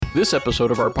This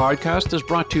episode of our podcast is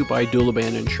brought to you by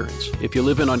Doulaban Insurance. If you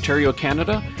live in Ontario,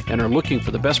 Canada, and are looking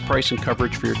for the best price and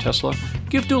coverage for your Tesla,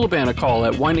 give Doulaban a call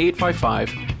at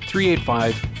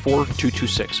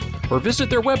 1-855-385-4226 or visit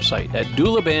their website at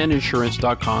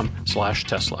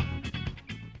doulabaninsurance.com/Tesla.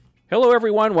 Hello,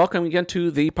 everyone. Welcome again to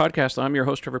the podcast. I'm your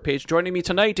host, Trevor Page. Joining me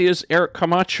tonight is Eric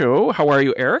Camacho. How are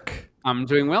you, Eric? I'm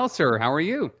doing well, sir. How are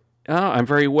you? I'm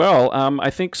very well.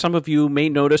 I think some of you may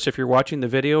notice, if you're watching the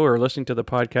video or listening to the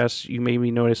podcast, you may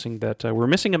be noticing that we're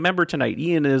missing a member tonight.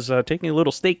 Ian is taking a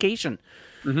little staycation,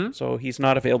 so he's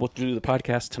not available to do the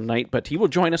podcast tonight, but he will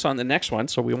join us on the next one,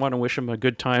 so we want to wish him a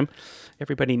good time.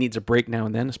 Everybody needs a break now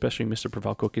and then, especially Mr.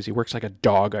 Pavelko, because he works like a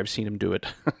dog. I've seen him do it.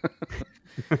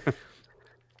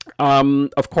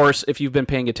 Of course, if you've been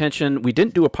paying attention, we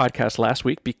didn't do a podcast last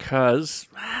week because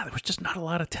there was just not a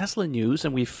lot of Tesla news,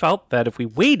 and we felt that if we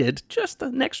waited just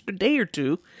an extra day or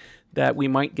two, that we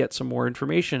might get some more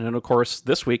information. And of course,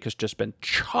 this week has just been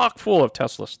chock full of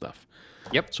Tesla stuff.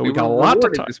 Yep. So we got a lot to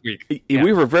talk this week. Yeah.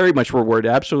 We were very much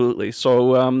rewarded, absolutely.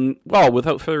 So, well,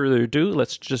 without further ado,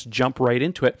 let's just jump right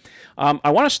into it. I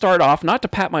want to start off, not to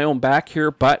pat my own back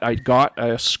here, but I got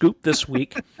a scoop this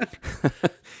week.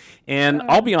 And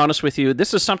I'll be honest with you,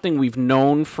 this is something we've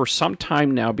known for some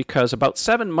time now, because about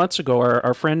 7 months ago,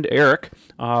 our friend Eric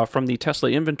from the Tesla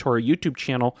Inventory YouTube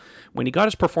channel, when he got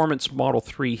his Performance Model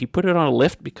 3, he put it on a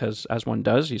lift because, as one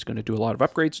does, he's going to do a lot of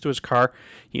upgrades to his car.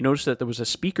 He noticed that there was a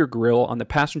speaker grill on the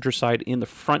passenger side in the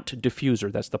front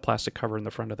diffuser. That's the plastic cover in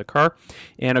the front of the car.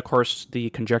 And, of course,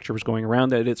 the conjecture was going around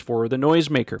that it's for the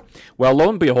noisemaker. Well, lo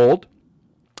and behold,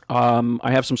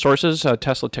 I have some sources,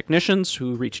 Tesla technicians,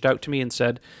 who reached out to me and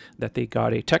said that they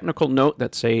got a technical note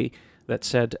that said,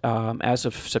 as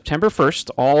of September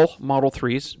 1st, all Model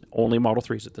 3s, only Model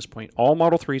 3s at this point, all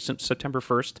Model 3s since September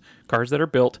 1st, cars that are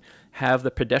built, have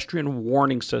the pedestrian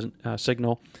warning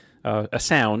signal, a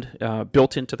sound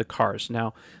built into the cars.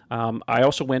 Now, I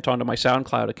also went onto my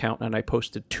SoundCloud account and I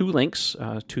posted 2 links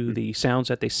to the sounds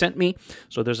that they sent me.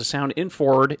 So there's a sound in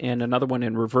forward and another one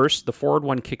in reverse. The forward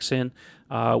one kicks in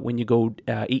when you go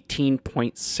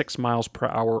 18.6 miles per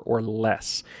hour or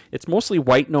less. It's mostly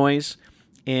white noise,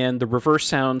 and the reverse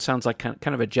sound sounds like kind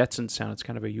of a Jetson sound. It's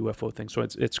kind of a UFO thing. So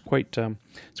it's quite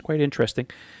interesting.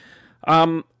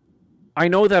 I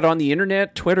know that on the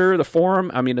internet, Twitter, the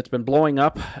forum, I mean, it's been blowing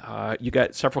up. You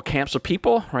got several camps of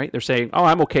people, right? They're saying, oh,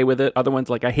 I'm okay with it. Other ones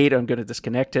like, I hate it, I'm going to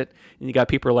disconnect it. And you got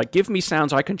people who are like, give me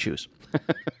sounds I can choose.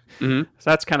 So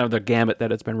that's kind of the gamut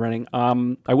that it's been running.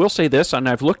 I will say this, and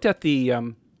I've looked at the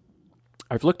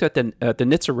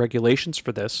NHTSA regulations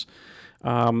for this.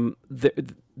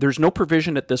 There's no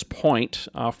provision at this point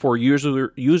for user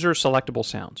selectable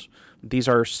sounds. These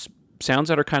are sounds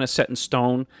that are kind of set in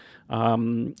stone.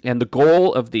 And the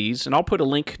goal of these, and I'll put a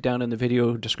link down in the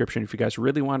video description if you guys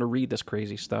really want to read this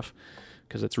crazy stuff,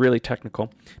 because it's really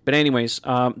technical. But anyways,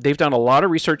 they've done a lot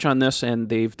of research on this, and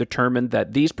they've determined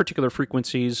that these particular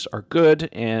frequencies are good,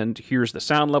 and here's the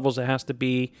sound levels it has to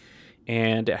be,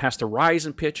 and it has to rise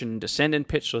in pitch and descend in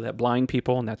pitch so that blind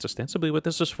people, and that's ostensibly what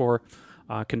this is for,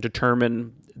 can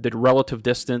determine the relative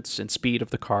distance and speed of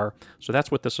the car. So that's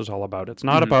what this is all about. It's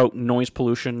not about noise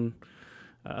pollution.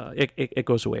 It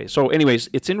goes away. So anyways,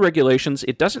 it's in regulations.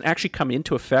 It doesn't actually come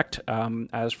into effect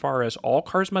as far as all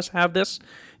cars must have this,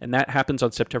 and that happens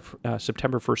on September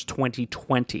 1st,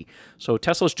 2020. So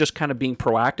Tesla's just kind of being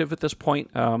proactive at this point,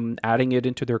 adding it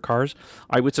into their cars.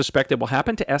 I would suspect it will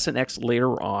happen to S and X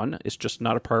later on. It's just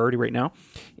not a priority right now.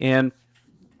 And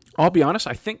I'll be honest,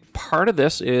 I think part of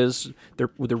this is the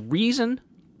reason,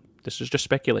 this is just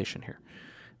speculation here,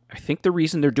 I think the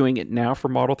reason they're doing it now for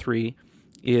Model 3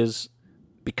 is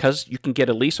because you can get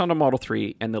a lease on a Model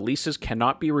 3, and the leases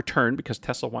cannot be returned because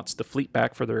Tesla wants the fleet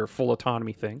back for their full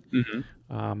autonomy thing.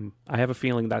 I have a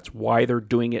feeling that's why they're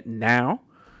doing it now,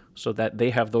 so that they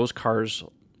have those cars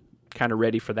kind of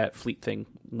ready for that fleet thing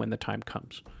when the time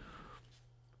comes.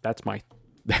 That's my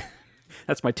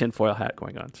that's my tinfoil hat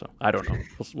going on. So I don't know.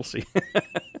 We'll see.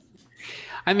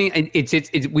 I mean, it's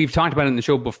we've talked about it in the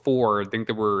show before. I think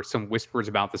there were some whispers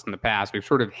about this in the past. We've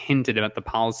sort of hinted about the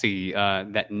policy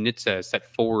that NHTSA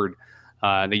set forward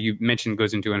that you mentioned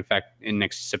goes into effect in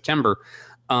next September.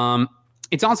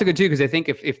 It's also good too, because I think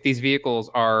if these vehicles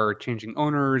are changing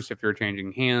owners, if you're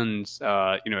changing hands,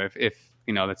 if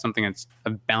that's something that's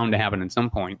bound to happen at some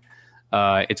point,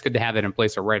 it's good to have that in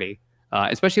place already.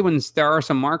 Especially when there are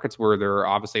some markets where there are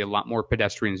obviously a lot more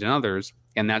pedestrians than others,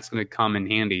 and that's going to come in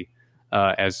handy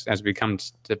as it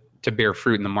becomes to bear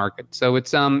fruit in the market. So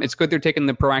it's good they're taking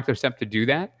the proactive step to do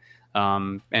that,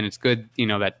 and it's good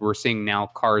that we're seeing now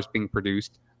cars being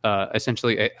produced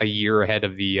essentially a year ahead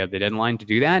of the deadline to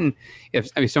do that. And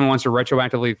if someone wants to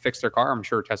retroactively fix their car, I'm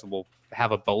sure Tesla will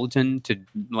have a bulletin to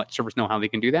let service know how they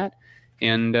can do that.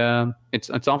 And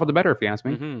it's all for the better, if you ask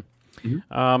me.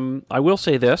 I will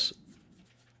say this.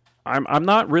 I'm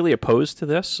not really opposed to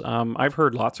this. I've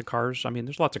heard lots of cars. I mean,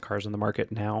 there's lots of cars in the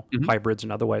market now, hybrids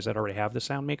and otherwise, that already have the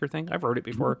sound maker thing. I've heard it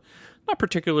before. Not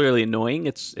particularly annoying.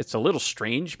 It's a little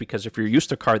strange because if you're used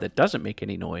to a car that doesn't make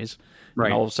any noise,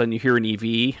 and all of a sudden you hear an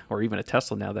EV or even a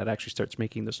Tesla now that actually starts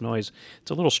making this noise,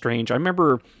 it's a little strange. I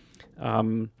remember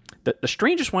the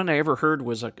strangest one I ever heard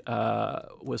was a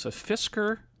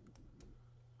Fisker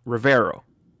Revero,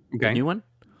 the new one,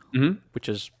 which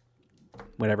is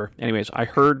whatever. Anyways, I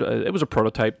heard it was a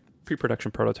prototype,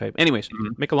 pre-production prototype. Anyways,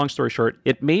 make a long story short,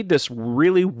 it made this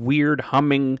really weird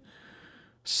humming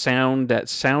sound that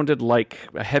sounded like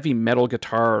a heavy metal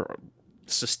guitar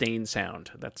sustained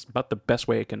sound. That's about the best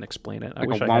way I can explain it. I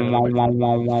wish I had it.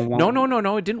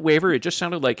 No. It didn't waver. It just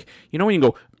sounded like, you know, when you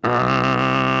go,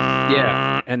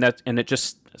 yeah, and it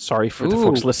just. Sorry for the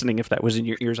folks listening if that was in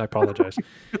your ears. I apologize.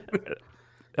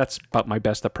 That's about my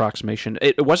best approximation.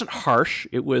 It wasn't harsh.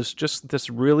 It was just this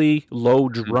really low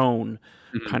drone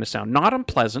kind of sound. Not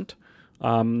unpleasant,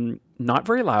 not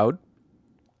very loud.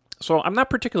 So I'm not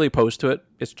particularly opposed to it.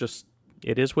 It's just,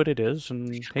 it is what it is.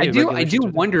 And hey, I do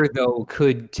wonder, though,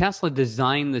 could Tesla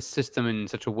design the system in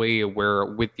such a way where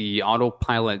with the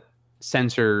autopilot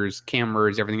sensors,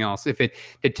 cameras, everything else, if it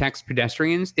detects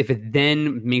pedestrians, if it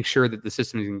then makes sure that the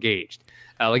system is engaged?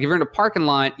 Like if you're in a parking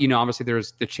lot, you know, obviously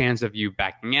there's the chance of you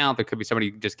backing out. There could be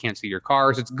somebody who just can't see your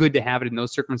car. So it's good to have it in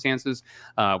those circumstances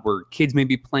where kids may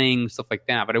be playing, stuff like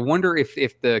that. But I wonder if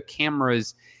the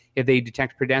cameras, if they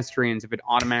detect pedestrians, if it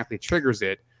automatically triggers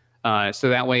it. So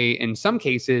that way, in some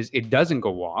cases, it doesn't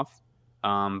go off.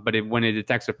 But when it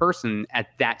detects a person, at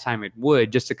that time it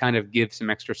would, just to kind of give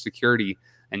some extra security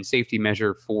and safety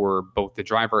measure for both the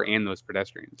driver and those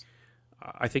pedestrians.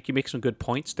 I think you make some good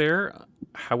points there.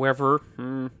 However,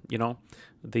 you know,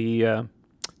 the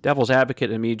devil's advocate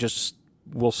in me just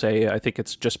will say I think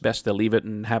it's just best to leave it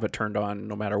and have it turned on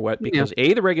no matter what, because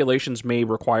A, the regulations may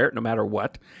require it no matter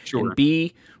what, and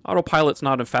B, autopilot's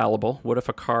not infallible. What if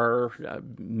a car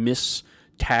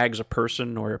tags a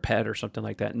person or a pet or something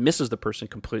like that and misses the person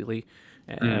completely?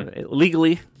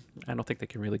 Legally, I don't think they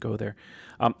can really go there.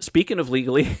 Speaking of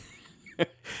legally,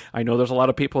 I know there's a lot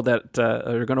of people that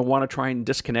are going to want to try and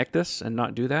disconnect this and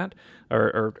not do that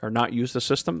or not use the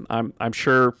system. I'm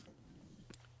sure.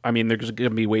 I mean, there's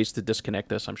going to be ways to disconnect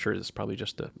this. I'm sure it's probably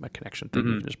just a connection thing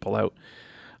you can just pull out.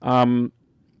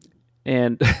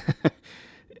 And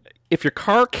if your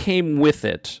car came with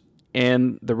it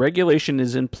and the regulation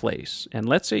is in place, and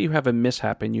let's say you have a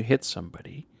mishap and you hit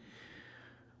somebody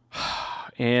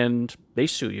and they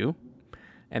sue you,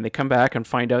 and they come back and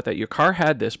find out that your car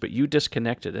had this, but you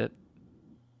disconnected it,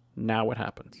 now what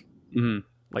happens?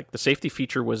 Like the safety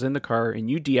feature was in the car and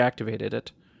you deactivated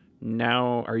it.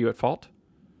 Now, are you at fault?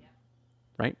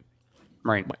 Right?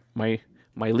 Right. My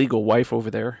legal wife over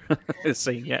there is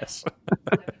saying yes.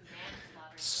 It'll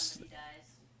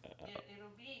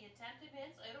be attempted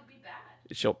hits, it'll be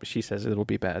bad. She says it'll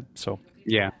be bad. So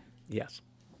yeah. Yes.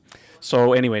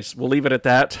 So anyways, we'll leave it at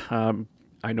that.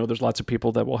 I know there's lots of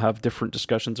people that will have different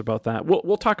discussions about that.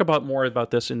 We'll talk about more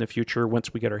about this in the future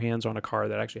once we get our hands on a car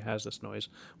that actually has this noise.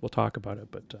 We'll talk about it.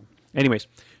 But anyways,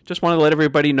 just wanted to let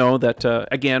everybody know that,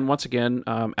 once again,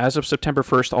 as of September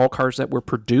 1st, all cars that were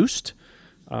produced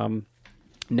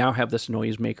now have this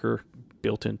noise maker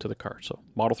built into the car. So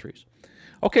Model 3s.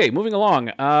 Okay, moving along.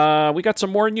 We got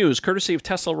some more news courtesy of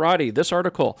Teslarati. This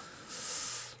article,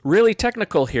 really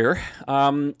technical here.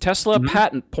 Tesla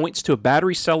patent points to a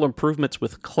battery cell improvements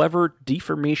with clever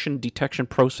deformation detection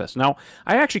process. Now,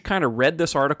 I actually kind of read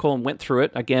this article and went through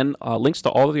it. Again, links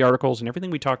to all of the articles and everything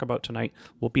we talk about tonight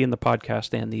will be in the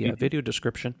podcast and the video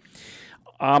description.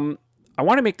 I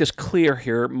want to make this clear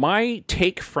here. My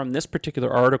take from this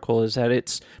particular article is that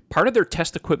it's part of their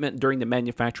test equipment during the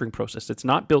manufacturing process. It's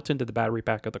not built into the battery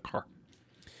pack of the car.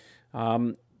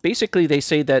 Basically, they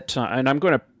say that, and I'm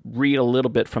going to read a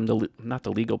little bit from not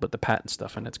the legal, but the patent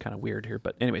stuff, and it's kind of weird here.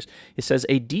 But anyways, it says,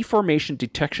 a deformation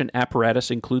detection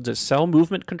apparatus includes a cell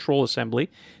movement control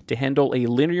assembly to handle a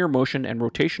linear motion and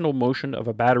rotational motion of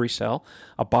a battery cell,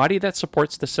 a body that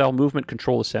supports the cell movement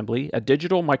control assembly, a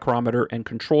digital micrometer, and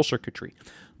control circuitry.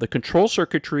 The control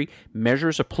circuitry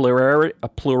measures a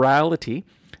plurality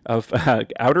of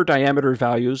outer diameter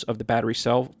values of the battery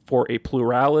cell for a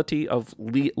plurality of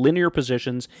linear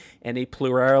positions and a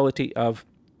plurality of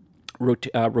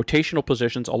rotational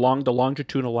positions along the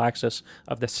longitudinal axis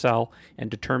of the cell and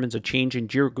determines a change in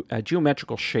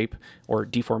geometrical shape or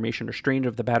deformation or strain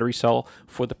of the battery cell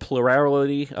for the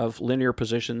plurality of linear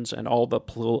positions and all the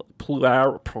oh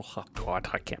God,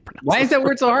 I can't pronounce. Why is that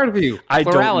word so hard for you? I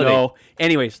don't know.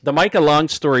 Anyways, the Micah, long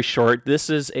story short, this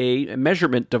is a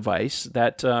measurement device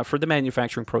that for the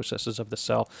manufacturing processes of the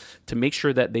cell to make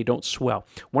sure that they don't swell.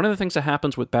 One of the things that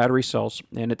happens with battery cells,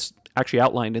 and it's actually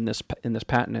outlined in this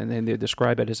patent, and then they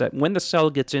describe it, is that when the cell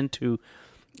gets into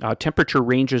temperature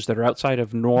ranges that are outside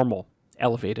of normal,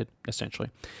 elevated, essentially,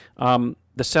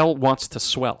 the cell wants to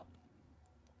swell.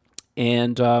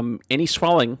 And any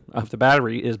swelling of the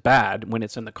battery is bad when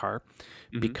it's in the car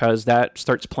because that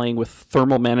starts playing with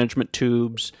thermal management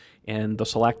tubes and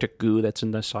the lactic goo that's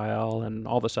in the cell and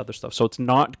all this other stuff. So it's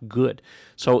not good.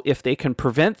 So if they can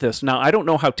prevent this, now I don't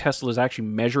know how Tesla is actually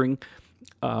measuring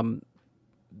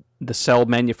the cell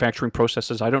manufacturing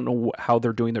processes. I don't know how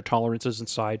they're doing their tolerances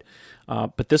inside,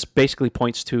 but this basically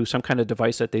points to some kind of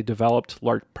device that they developed,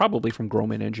 probably from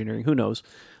Grohmann Engineering, who knows,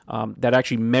 that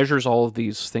actually measures all of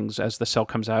these things as the cell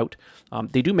comes out.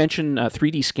 They do mention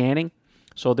 3D scanning,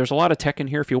 so there's a lot of tech in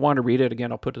here. If you want to read it,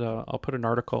 again, I'll put an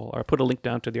article, or I'll put a link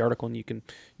down to the article, and you can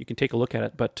take a look at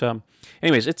it. But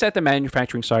anyways, it's at the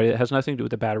manufacturing side. It has nothing to do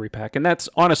with the battery pack, and that's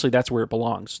where it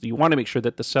belongs. You want to make sure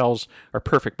that the cells are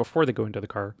perfect before they go into the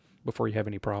car, before you have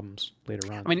any problems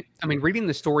later on. I mean, reading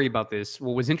the story about this,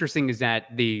 what was interesting is that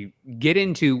they get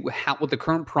into what the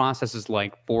current process is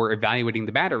like for evaluating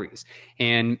the batteries,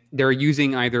 and they're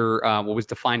using either what was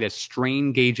defined as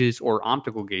strain gauges or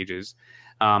optical gauges.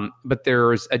 But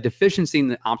there's a deficiency in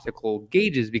the optical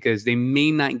gauges because they may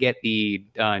not get the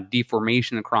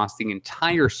deformation across the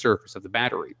entire surface of the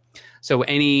battery. So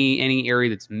any area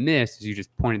that's missed, as you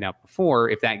just pointed out before,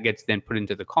 if that gets then put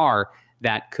into the car,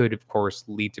 that could, of course,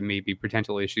 lead to maybe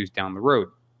potential issues down the road.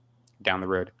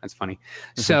 That's funny.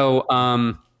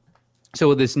 Mm-hmm. So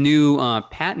with this new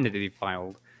patent that they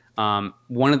filed,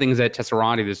 one of the things that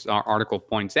Tesserati, this article,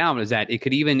 points out is that it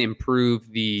could even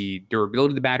improve the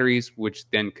durability of the batteries, which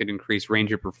then could increase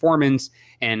range of performance.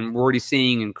 And we're already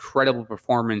seeing incredible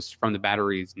performance from the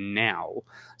batteries now.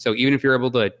 So even if you're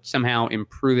able to somehow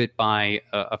improve it by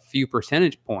a few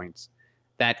percentage points,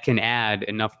 that can add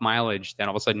enough mileage that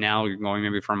all of a sudden now you're going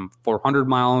maybe from 400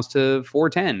 miles to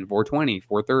 410, 420,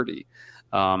 430.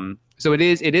 So it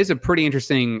is a pretty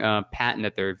interesting patent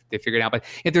that they figured out. But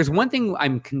if there's one thing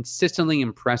I'm consistently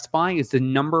impressed by is the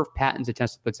number of patents that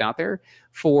Tesla puts out there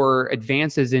for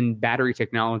advances in battery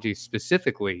technology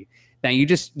specifically, that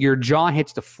your jaw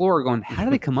hits the floor going, how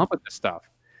do they come up with this stuff?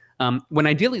 When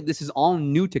ideally this is all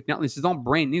new technology, this is all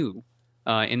brand new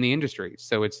in the industry.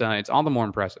 So it's all the more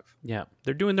impressive. Yeah,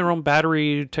 they're doing their own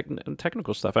battery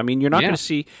technical stuff. I mean, you're not going to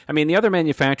see. I mean, the other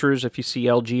manufacturers, if you see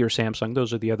LG or Samsung,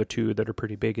 those are the other two that are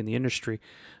pretty big in the industry.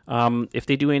 If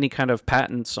they do any kind of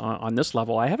patents on this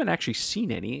level, I haven't actually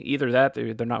seen any. Either that,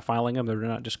 they're not filing them, they're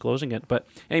not disclosing it. But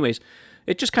anyways,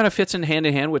 it just kind of fits in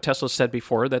hand with Tesla said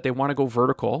before, that they want to go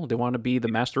vertical. They want to be the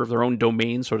master of their own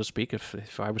domain, so to speak,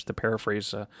 if I was to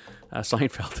paraphrase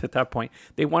Seinfeld at that point.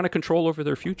 They want to control over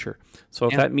their future. So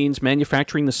if that means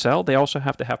manufacturing the cell, they also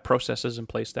have to have processes in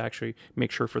place to actually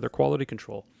make sure for their quality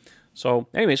control. So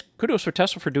anyways, kudos for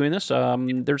Tesla for doing this.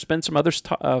 There's been some other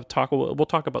talk. We'll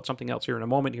talk about something else here in a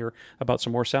moment here about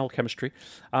some more cell chemistry.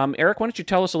 Eric, why don't you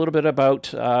tell us a little bit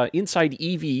about Inside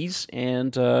EVs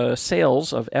and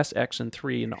sales of SX and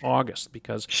 3 in August?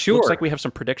 Because it looks like we have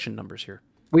some prediction numbers here.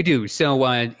 We do. So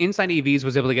Inside EVs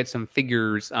was able to get some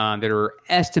figures that are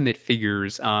estimate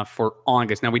figures for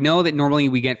August. Now, we know that normally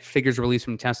we get figures released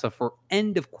from Tesla for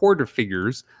end of quarter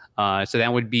figures. So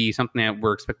that would be something that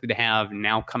we're expected to have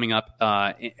now coming up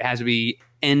as we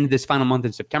end this final month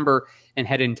in September and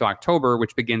head into October,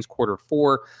 which begins quarter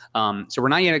 4. So we're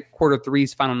not yet at quarter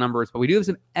 3's final numbers, but we do have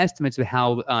some estimates of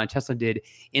how Tesla did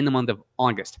in the month of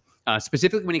August.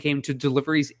 Specifically when it came to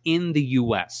deliveries in the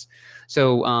U.S.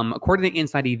 So according to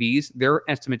Inside EVs, their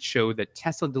estimates show that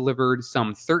Tesla delivered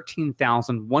some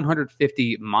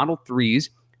 13,150 Model 3s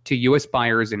to U.S.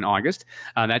 buyers in August.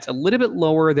 That's a little bit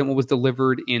lower than what was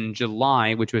delivered in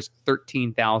July, which was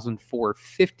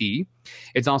 13,450.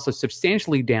 It's also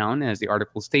substantially down, as the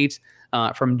article states,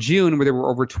 from June, where there were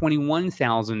over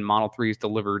 21,000 Model 3s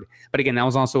delivered. But again, that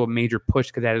was also a major push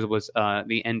because that was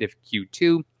the end of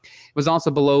Q2. It was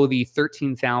also below the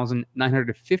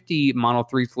 13,950 Model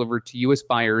 3s delivered to U.S.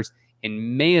 buyers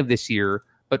in May of this year,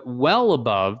 but well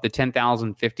above the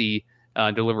 10,050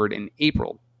 delivered in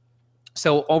April.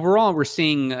 So overall, we're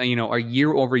seeing a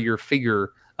year-over-year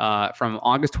figure from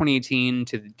August 2018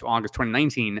 to August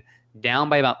 2019 down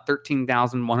by about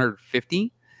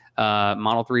 13,150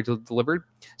 Model 3 delivered.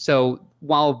 So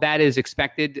while that is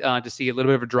expected to see a little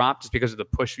bit of a drop just because of the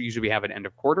push usually we have at end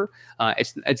of quarter,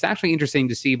 it's actually interesting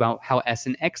to see about how S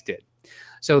and X did.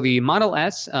 So the Model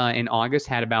S in August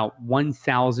had about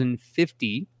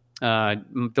 1,050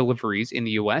 deliveries in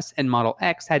the US, and Model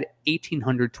X had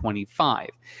 1,825.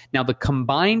 Now, the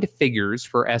combined figures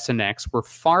for S and X were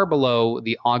far below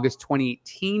the August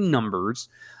 2018 numbers,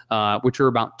 which are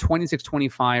about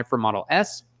 2,625 for Model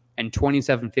S and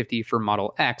 2,750 for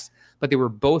Model X, but they were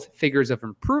both figures of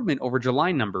improvement over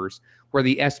July numbers, where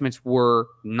the estimates were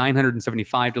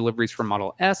 975 deliveries for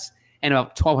Model S and about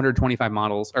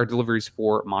 1,225 deliveries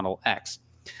for Model X.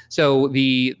 So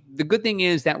the good thing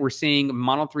is that we're seeing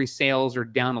Model 3 sales are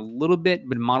down a little bit,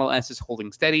 but Model S is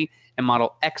holding steady, and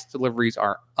Model X deliveries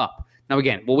are up. Now,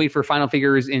 again, we'll wait for final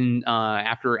figures in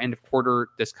after end of quarter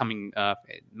this coming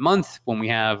month when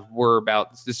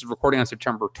this is recording on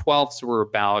September 12th, so we're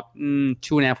about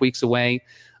 2.5 weeks away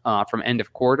from end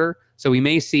of quarter. So we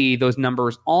may see those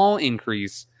numbers all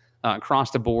increase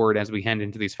across the board as we head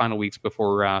into these final weeks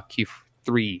before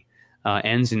Q3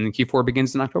 ends and Q4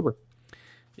 begins in October.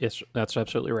 Yes, that's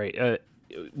absolutely right.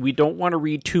 We don't want to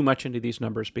read too much into these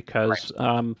numbers because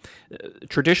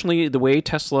traditionally the way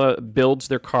Tesla builds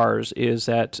their cars is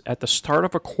that at the start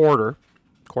of a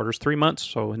quarter's 3 months,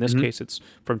 so in this case it's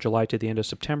from July to the end of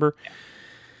September,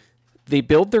 they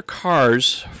build their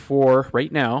cars for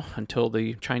right now until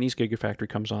the Chinese Gigafactory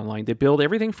comes online. They build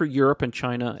everything for Europe and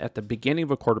China at the beginning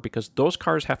of a quarter because those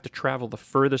cars have to travel the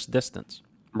furthest distance.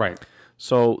 Right.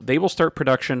 So they will start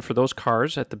production for those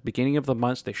cars at the beginning of the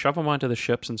months. They shove them onto the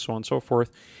ships and so on and so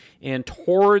forth. And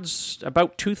towards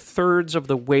about 2/3 of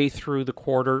the way through the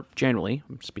quarter, generally,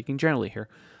 I'm speaking generally here,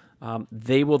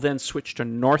 they will then switch to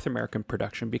North American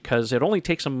production because it only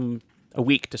takes them a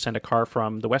week to send a car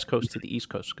from the West Coast to the East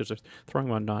Coast because they're throwing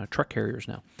them on truck carriers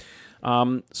now.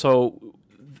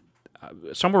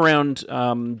 Somewhere around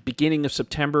beginning of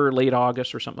September, late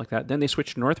August or something like that. Then they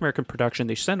switch to North American production.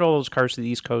 They send all those cars to the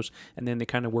East Coast, and then they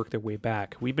kind of work their way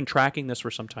back. We've been tracking this for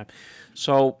some time.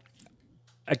 So,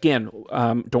 again,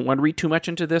 don't want to read too much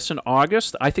into this in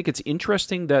August. I think it's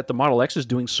interesting that the Model X is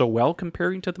doing so well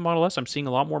comparing to the Model S. I'm seeing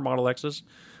a lot more Model X's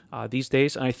these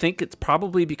days, and I think it's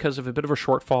probably because of a bit of a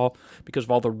shortfall because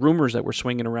of all the rumors that were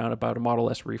swinging around about a Model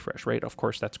S refresh, right? Of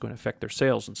course, that's going to affect their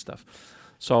sales and stuff.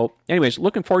 So, anyways,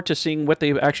 looking forward to seeing what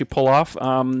they actually pull off.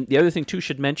 The other thing, too,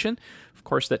 should mention, of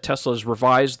course, that Tesla has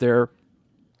revised their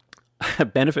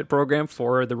benefit program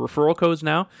for the referral codes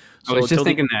now. So I was just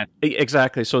thinking that.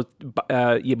 Exactly. So,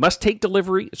 you must take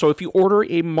delivery. So, if you order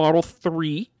a Model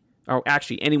 3, or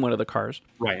actually any one of the cars.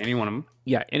 Right, any one of them.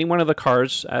 Yeah, any one of the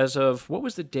cars as of, what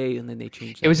was the day? And then they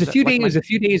changed it. It was a few days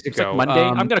ago. Like Monday?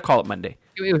 I'm going to call it Monday.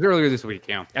 It was earlier this week,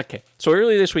 yeah. Okay. So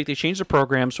earlier this week, they changed the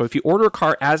program. So if you order a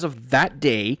car as of that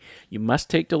day, you must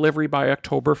take delivery by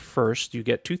October 1st. You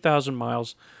get 2,000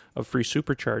 miles of free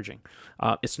supercharging.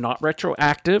 It's not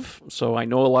retroactive. So I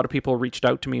know a lot of people reached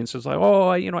out to me and says, like,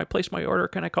 I placed my order.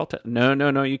 Can I call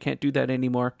No, you can't do that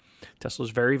anymore.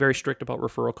 Tesla's very, very strict about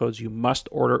referral codes. You must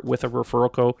order with a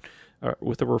referral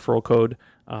code,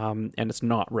 and it's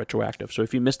not retroactive. So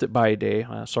if you missed it by a day,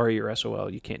 sorry, you're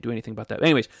SOL. You can't do anything about that.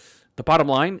 Anyways, the bottom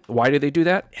line, why do they do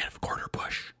that? End of quarter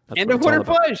push. End of quarter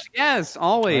push. Yes,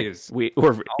 always. Right?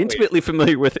 We're intimately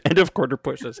familiar with end of quarter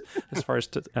push as far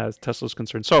as Tesla's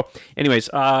concerned. So anyways,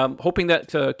 hoping that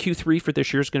Q3 for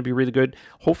this year is going to be really good.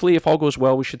 Hopefully, if all goes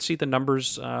well, we should see the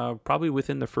numbers probably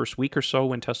within the first week or so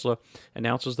when Tesla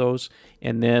announces those.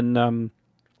 And then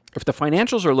if the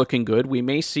financials are looking good, we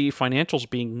may see financials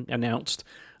being announced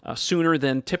sooner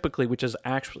than typically, which is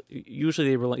actually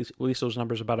usually they release those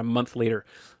numbers about a month later.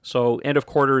 So end of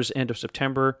quarter is end of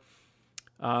September.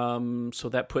 So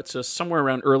that puts us somewhere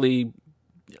around really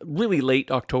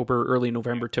late October, early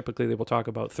November. Typically, they will talk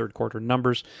about third quarter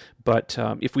numbers. But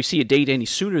if we see a date any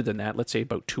sooner than that, let's say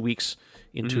about 2 weeks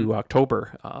into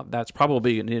October, that's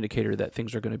probably an indicator that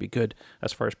things are going to be good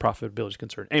as far as profitability is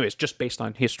concerned. Anyways, just based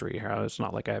on history, it's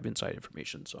not like I have inside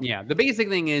information. So yeah, the basic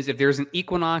thing is if there's an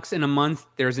equinox in a month,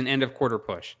 there's an end of quarter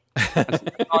push.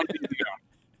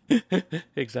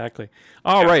 Exactly.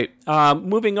 All right.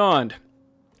 Moving on.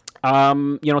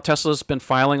 Tesla's been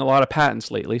filing a lot of patents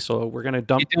lately, so we're going to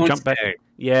jump back.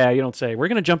 Yeah, you don't say. We're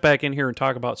going to jump back in here and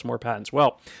talk about some more patents.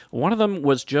 Well, one of them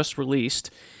was just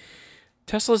released.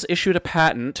 Tesla's issued a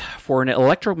patent for an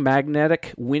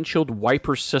electromagnetic windshield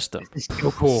wiper system.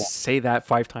 So cool. Say that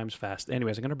 5 times fast.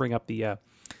 Anyways, I'm going to bring up the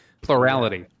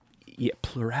plurality.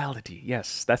 Plurality.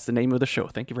 Yes, that's the name of the show.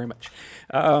 Thank you very much.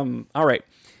 All right.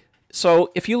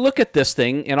 So if you look at this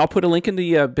thing, and I'll put a link in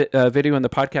the video in the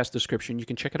podcast description, you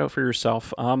can check it out for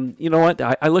yourself. You know what?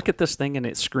 I look at this thing, and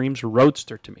it screams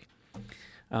Roadster to me.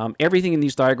 Everything in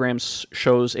these diagrams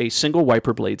shows a single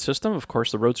wiper blade system. Of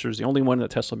course, the Roadster is the only one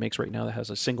that Tesla makes right now that has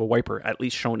a single wiper, at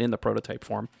least shown in the prototype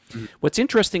form. What's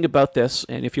interesting about this,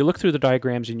 and if you look through the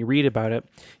diagrams and you read about it,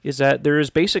 is that there is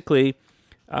basically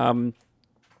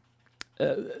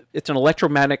it's an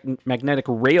electromagnetic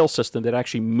rail system that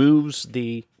actually moves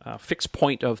the fixed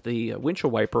point of the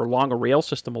windshield wiper along a rail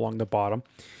system along the bottom.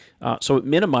 So it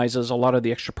minimizes a lot of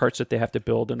the extra parts that they have to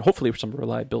build, and hopefully some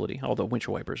reliability, although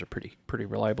windshield wipers are pretty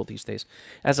reliable these days.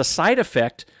 As a side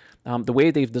effect, the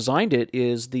way they've designed it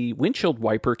is the windshield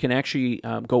wiper can actually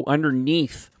go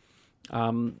underneath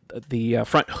the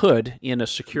front hood in a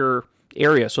secure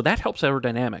area, so that helps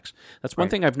aerodynamics. That's one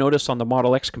thing I've noticed on the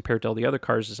Model X compared to all the other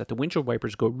cars, is that the windshield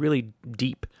wipers go really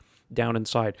deep down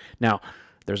inside. Now,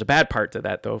 there's a bad part to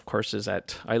that, though, of course, is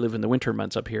that I live in the winter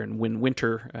months up here, and when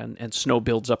winter and snow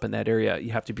builds up in that area,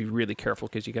 you have to be really careful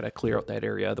because you got to clear out that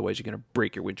area, otherwise you're going to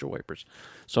break your windshield wipers.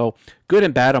 So good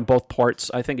and bad on both parts.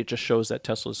 I think it just shows that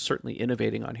Tesla is certainly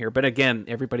innovating on here. But again,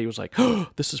 everybody was like, oh,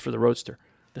 this is for the Roadster.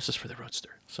 This is for the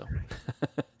Roadster. So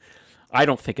I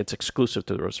don't think it's exclusive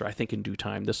to the Roadster. I think in due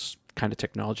time, this kind of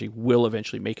technology will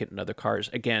eventually make it in other cars.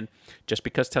 Again, just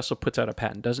because Tesla puts out a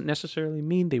patent doesn't necessarily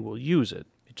mean they will use it.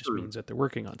 It just means that they're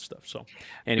working on stuff. So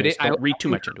anyways, don't read too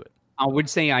much into it. I would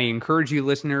say I encourage you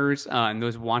listeners and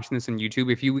those watching this on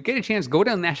YouTube, if you get a chance, go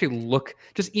down and actually look,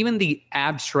 just even the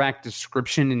abstract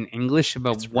description in English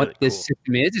about what this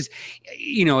system is,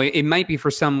 you know, it might be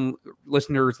for some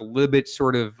listeners a little bit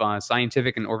sort of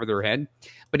scientific and over their head,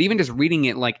 but even just reading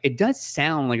it, like, it does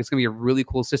sound like it's going to be a really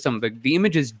cool system. The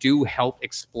images do help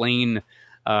explain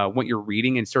what you're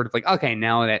reading, and sort of like, okay,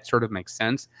 now that sort of makes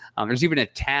sense. There's even a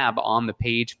tab on the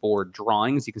page for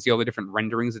drawings. You can see all the different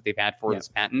renderings that they've had for this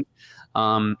patent.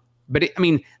 But I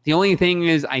mean, the only thing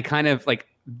is, I kind of like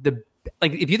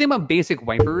if you think about basic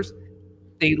wipers,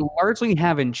 they largely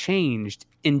haven't changed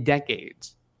in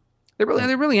decades. They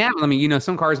really haven't. I mean, you know,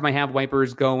 some cars might have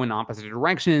wipers go in opposite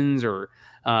directions, or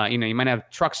you know, you might have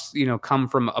trucks, you know, come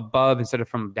from above instead of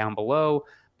from down below.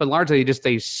 But largely, just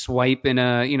they swipe in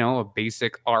a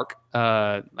basic arc,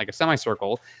 like a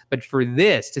semicircle. But for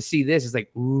this, to see this is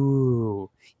like, ooh.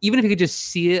 Even if you could just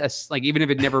see it, like, even if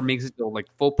it never makes it to like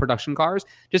full production cars,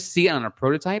 just see it on a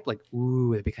prototype, like,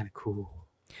 ooh, that'd be kind of cool.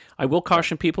 I will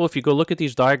caution people, if you go look at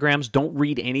these diagrams, don't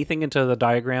read anything into the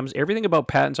diagrams. Everything about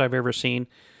patents I've ever seen,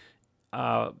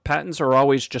 patents are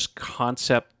always just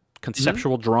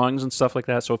conceptual drawings and stuff like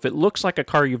that. So if it looks like a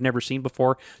car you've never seen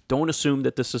before, don't assume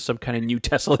that this is some kind of new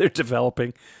Tesla they're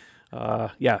developing.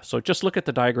 So just look at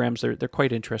the diagrams. They're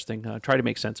quite interesting. Try to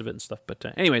make sense of it and stuff. But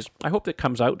anyways, I hope that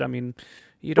comes out. I mean,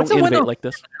 you don't innovate like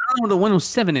this. I don't know what the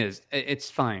 107 is. It's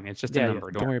fine. It's just a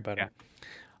number. Don't worry about it.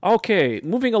 Okay,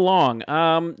 moving along.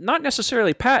 Not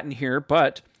necessarily patent here,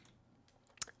 but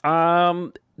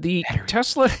the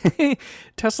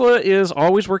Tesla is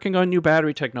always working on new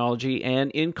battery technology,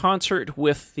 and in concert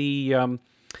with the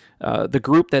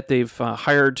group that they've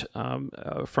hired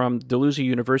from Dalhousie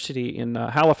University in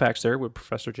Halifax, there with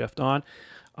Professor Jeff Dahn,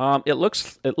 it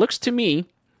looks to me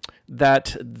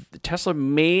that Tesla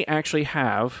may actually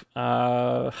have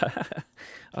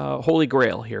holy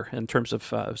grail here in terms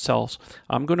of cells.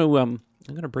 I'm going to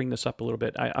bring this up a little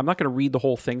bit. I'm not going to read the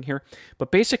whole thing here, but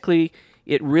basically,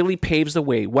 it really paves the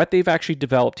way. What they've actually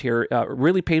developed here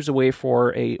really paves the way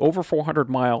for a over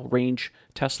 400-mile range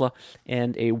Tesla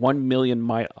and a 1 million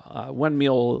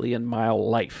mile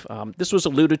life. This was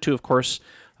alluded to, of course.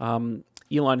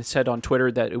 Elon said on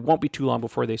Twitter that it won't be too long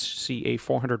before they see a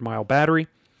 400-mile battery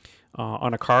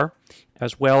on a car,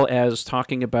 as well as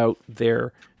talking about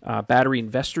their battery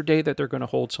investor day that they're going to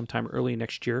hold sometime early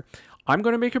next year. I'm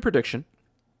going to make a prediction.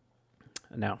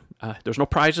 Now, there's no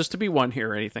prizes to be won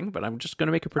here or anything, but I'm just going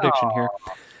to make a prediction here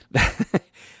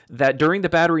that during the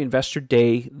Battery Investor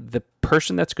Day, the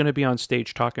person that's going to be on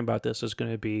stage talking about this is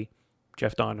going to be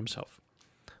Jeff Dahn himself.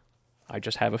 I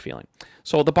just have a feeling.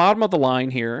 So the bottom of the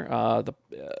line here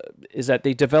is that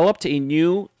they developed a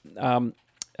new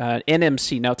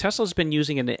NMC. Now, Tesla's been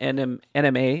using an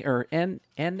NMA or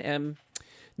NM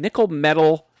nickel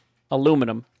metal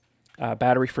aluminum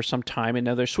battery for some time, and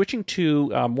now they're switching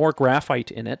to more graphite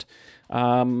in it.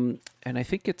 And I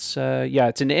think it's an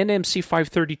NMC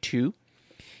 532,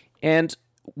 and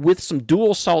with some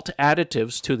dual salt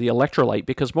additives to the electrolyte,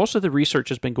 because most of the research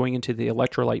has been going into the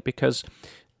electrolyte because,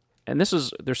 and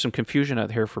there's some confusion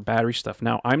out here for battery stuff.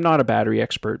 Now, I'm not a battery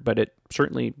expert, but it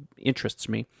certainly interests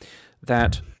me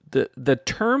that the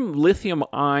term lithium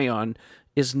ion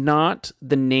is not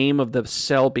the name of the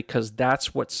cell, because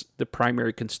that's what's the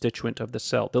primary constituent of the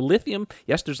cell. The lithium,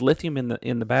 yes, there's lithium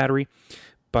in the battery,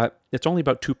 but it's only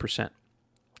about 2%.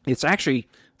 It's actually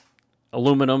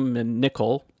aluminum and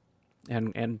nickel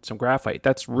and some graphite.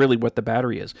 That's really what the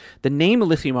battery is. The name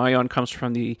lithium ion comes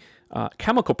from the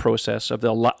chemical process of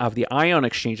the ion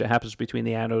exchange that happens between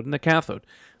the anode and the cathode.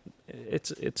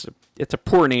 It's a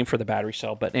poor name for the battery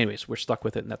cell, but anyways, we're stuck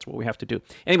with it, and that's what we have to do.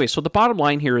 Anyway, so the bottom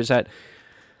line here is that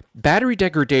battery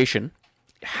degradation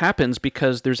happens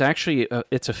because there's actually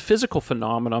it's a physical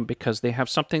phenomenon, because they have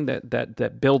something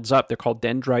that builds up. They're called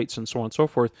dendrites and so on and so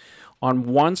forth. On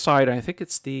one side, I think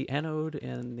it's the anode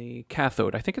and the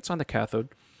cathode. I think it's on the cathode.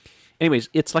 Anyways,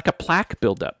 it's like a plaque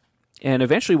buildup. And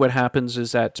eventually what happens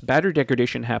is that battery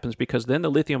degradation happens because then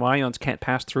the lithium ions can't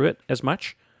pass through it as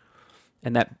much.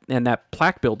 And that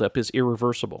plaque buildup is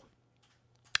irreversible.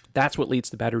 That's what leads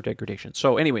to battery degradation.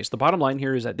 So anyways, the bottom line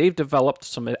here is that they've developed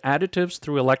some additives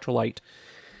through electrolyte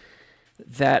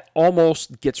that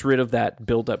almost gets rid of that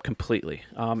buildup completely.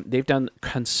 They've done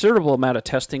considerable amount of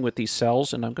testing with these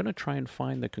cells, and I'm going to try and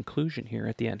find the conclusion here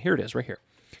at the end. Here it is, right here.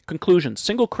 Conclusion: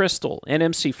 single crystal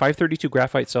NMC 532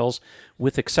 graphite cells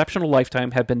with exceptional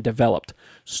lifetime have been developed.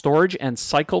 Storage and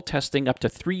cycle testing up to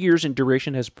 3 years in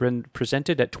duration has been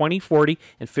presented at 20, 40,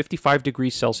 and 55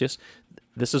 degrees Celsius.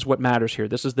 This is what matters here.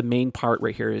 This is the main part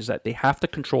right here, is that they have to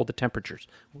control the temperatures,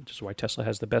 which is why Tesla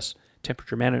has the best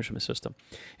temperature management system.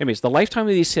 Anyways, the lifetime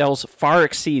of these cells far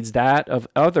exceeds that of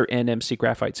other NMC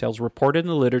graphite cells reported in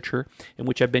the literature and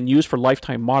which have been used for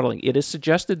lifetime modeling. It is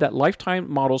suggested that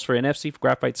lifetime models for NMC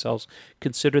graphite cells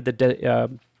consider the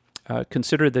data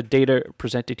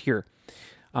presented here.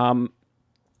 Let's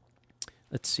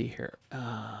see here.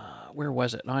 Where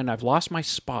was it? And I've lost my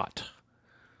spot.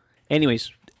 Anyways,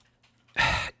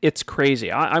 it's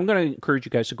crazy. I'm going to encourage you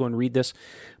guys to go and read this.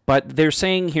 But they're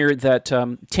saying here that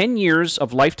 10 years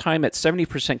of lifetime at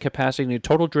 70% capacity and a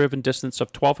total driven distance of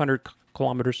 1,200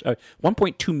 kilometers,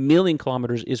 1.2 million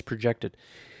kilometers is projected.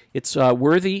 It's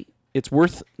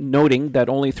worth noting that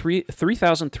only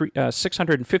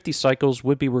 3,650 cycles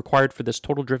would be required for this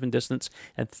total driven distance,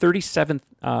 and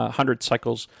 3,700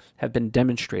 cycles have been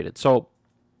demonstrated. So,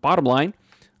 bottom line,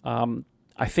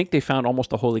 I think they found almost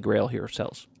the holy grail here of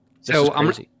cells. So I'm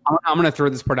going to throw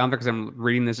this part out there because I'm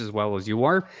reading this as well as you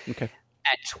are. Okay.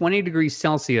 At 20 degrees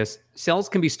Celsius, cells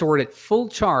can be stored at full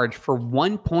charge for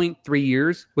 1.3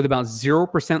 years with about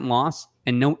 0% loss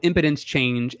and no impedance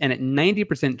change, and at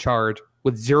 90% charge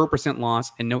with 0%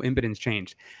 loss and no impedance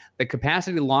change. The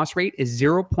capacity loss rate is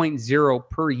 0.0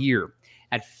 per year.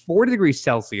 At 40 degrees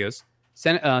Celsius,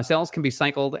 cells can be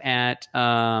cycled at,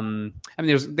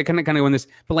 they're kind of going this,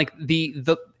 but like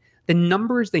the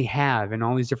numbers they have in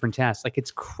all these different tests, like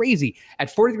it's crazy. At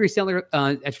 40 degrees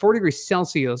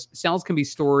Celsius, cells can be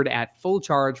stored at full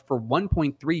charge for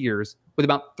 1.3 years with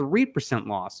about 3%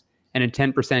 loss and a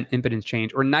 10% impedance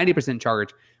change, or 90%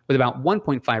 charge with about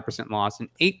 1.5% loss and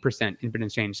 8%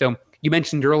 impedance change. So you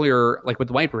mentioned earlier, like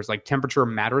with wipers, like temperature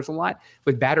matters a lot.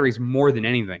 With batteries, more than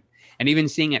anything. And even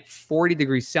seeing at 40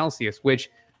 degrees Celsius, which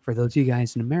for those of you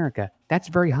guys in America, that's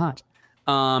very hot.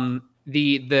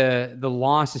 The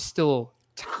loss is still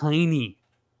tiny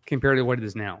compared to what it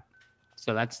is now.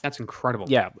 So that's incredible.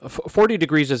 Yeah, 40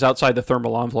 degrees is outside the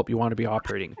thermal envelope you want to be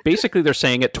operating. Basically, they're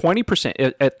saying at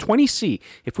 20%, at 20 C,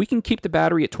 if we can keep the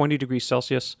battery at 20 degrees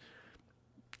Celsius,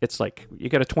 it's like you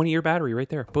got a 20-year battery right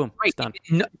there. Boom, right. It's done.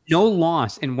 No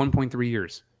loss in 1.3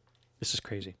 years. This is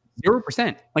crazy.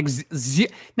 0%. Like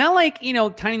not like,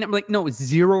 tiny number. Like no, it's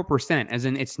 0%. As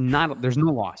in, it's not. There's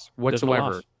no loss whatsoever. No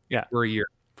loss. Yeah, for a year.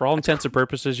 For all intents and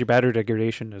purposes, your battery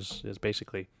degradation is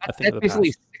basically a thing of the past.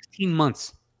 Basically 16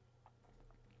 months.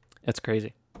 That's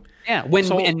crazy. Yeah,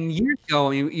 and years ago,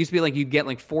 it used to be like you'd get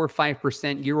like 4 or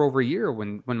 5% year over year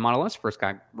when Model S first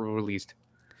got released.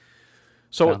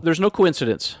 So there's no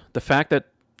coincidence. The fact that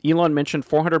Elon mentioned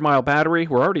 400-mile battery,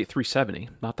 we're already at 370.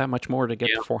 Not that much more to get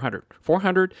to 400.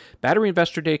 400, Battery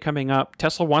Investor Day coming up.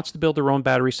 Tesla wants to build their own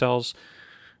battery cells.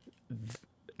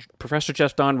 Professor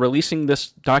Jeff Dahn releasing this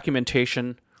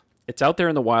documentation. It's out there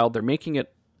in the wild. They're making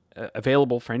it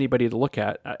available for anybody to look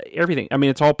at. Everything. I mean,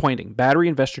 it's all pointing. Battery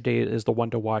Investor Day is the one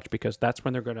to watch because that's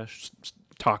when they're going to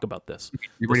talk about this.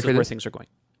 This is where things are going.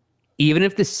 Even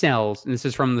if the cells, and this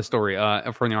is from the story,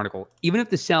 from the article, even if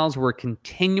the cells were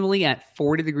continually at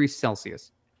 40 degrees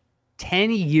Celsius, 10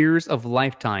 years of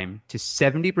lifetime to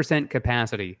 70%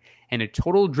 capacity, and a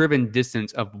total driven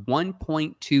distance of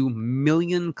 1.2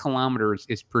 million kilometers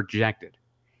is projected.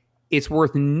 It's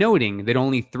worth noting that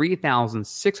only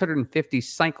 3,650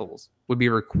 cycles would be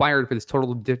required for this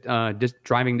total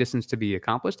driving distance to be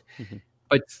accomplished,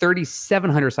 but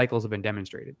 3,700 cycles have been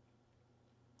demonstrated.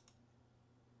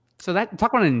 So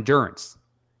talk about endurance.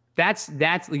 That's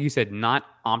like you said, not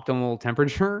optimal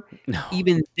temperature. No.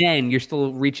 Even then, you're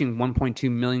still reaching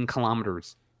 1.2 million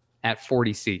kilometers at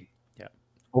 40 C. Yeah.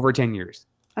 over 10 years.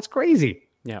 That's crazy.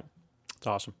 Yeah, it's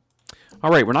awesome. All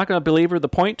right, we're not going to belabor the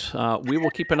point. We will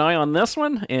keep an eye on this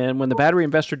one, and when the Battery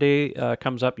Investor Day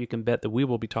comes up, you can bet that we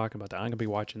will be talking about that. I'm going to be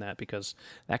watching that because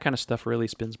that kind of stuff really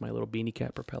spins my little beanie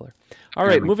cap propeller. All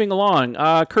right, moving along.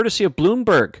 Courtesy of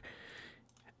Bloomberg,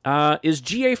 is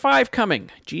GA5 coming?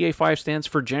 GA5 stands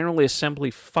for General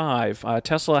Assembly 5.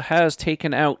 Tesla has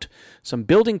taken out some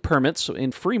building permits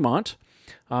in Fremont,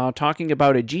 talking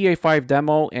about a GA5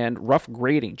 demo and rough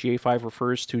grading. GA5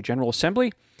 refers to General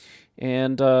Assembly.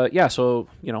 And, so,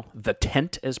 the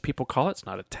tent, as people call it. It's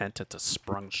not a tent, it's a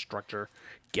sprung structure.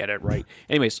 Get it right.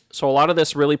 Anyways, so a lot of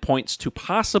this really points to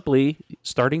possibly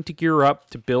starting to gear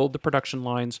up to build the production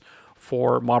lines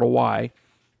for Model Y,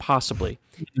 possibly.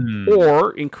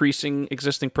 Or increasing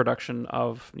existing production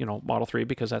of, Model 3,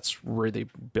 because that's where they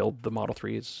build the Model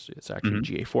 3. It's actually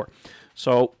GA4.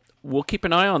 So we'll keep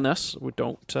an eye on this. We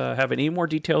don't have any more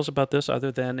details about this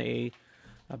other than a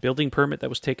building permit that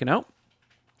was taken out.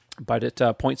 But it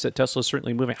points that Tesla is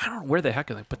certainly moving. I don't know where the heck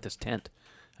they put this tent.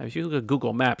 I mean, if you look at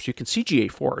Google Maps, you can see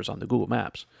GA4s on the Google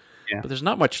Maps. Yeah. But there's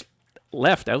not much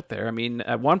left out there. I mean,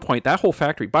 at one point, that whole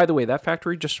factory, by the way, that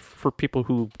factory, just for people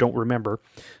who don't remember,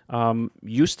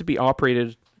 used to be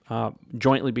operated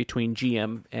jointly between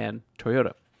GM and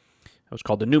Toyota. It was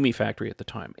called the NUMMI factory at the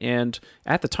time. And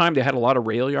at the time, they had a lot of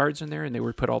rail yards in there, and they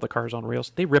would put all the cars on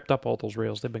rails. They ripped up all those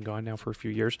rails. They've been gone now for a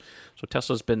few years. So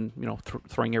Tesla's been,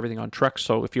 throwing everything on trucks.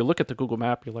 So if you look at the Google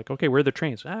map, you're like, okay, where are the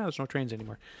trains? There's no trains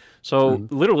anymore. So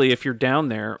literally, if you're down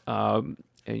there, and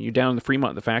you're down in the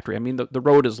Fremont, the factory, I mean, the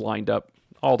road is lined up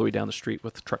all the way down the street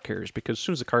with truck carriers, because as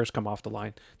soon as the cars come off the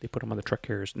line, they put them on the truck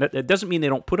carriers. And it doesn't mean they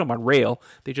don't put them on rail.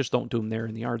 They just don't do them there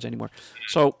in the yards anymore.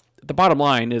 So the bottom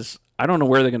line is, I don't know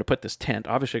where they're going to put this tent.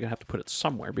 Obviously, they're going to have to put it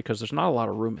somewhere because there's not a lot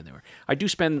of room in there. I do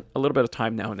spend a little bit of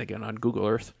time now and again on Google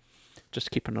Earth, just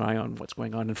keeping an eye on what's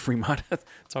going on in Fremont.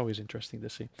 It's always interesting to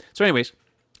see. So anyways,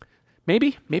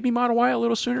 maybe Model Y a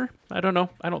little sooner. I don't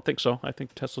know. I don't think so. I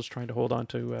think Tesla's trying to hold on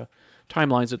to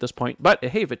timelines at this point. But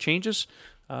hey, if it changes,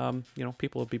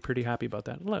 people will be pretty happy about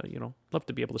that. Love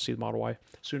to be able to see the Model Y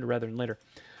sooner rather than later.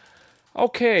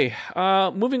 Okay,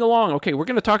 moving along. Okay, we're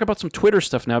going to talk about some Twitter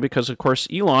stuff now because, of course,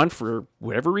 Elon, for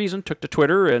whatever reason, took to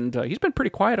Twitter, and he's been pretty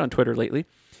quiet on Twitter lately.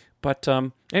 But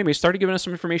anyway, started giving us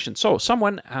some information. So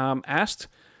someone asked,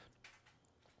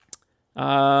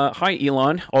 hi,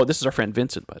 Elon. Oh, this is our friend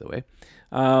Vincent, by the way.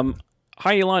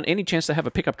 Hi, Elon. Any chance to have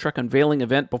a pickup truck unveiling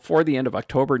event before the end of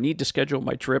October? Need to schedule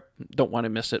my trip. Don't want to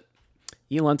miss it.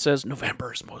 Elon says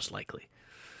November is most likely.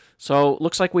 So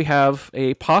looks like we have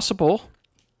a possible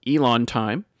Elon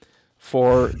time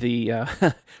for the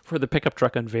for the pickup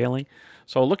truck unveiling.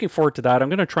 So looking forward to that. I'm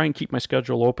going to try and keep my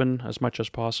schedule open as much as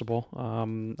possible.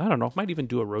 I don't know. Might even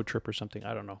do a road trip or something.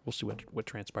 I don't know. We'll see what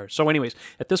transpires. So anyways,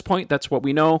 at this point, that's what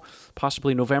we know.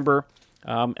 Possibly November.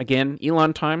 Again,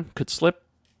 Elon time could slip.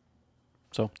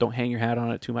 So don't hang your hat on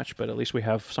it too much, but at least we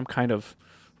have some kind of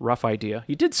rough idea.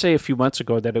 He did say a few months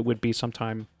ago that it would be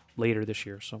sometime later this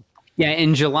year. So. Yeah,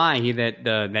 in July,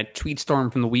 that tweet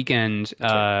storm from the weekend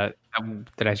that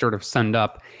I sort of summed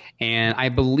up, and I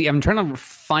believe I'm trying to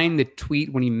find the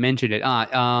tweet when he mentioned it.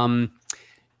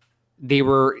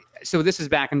 So this is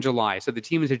back in July. So the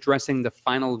team is addressing the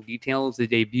final details. The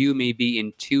debut may be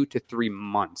in 2 to 3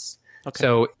 months. Okay.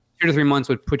 So 2 to 3 months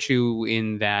would put you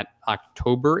in that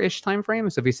October-ish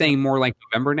timeframe. So if he's saying more like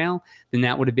November now, then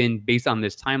that would have been based on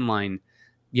this timeline.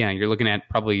 Yeah, you're looking at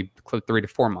probably 3 to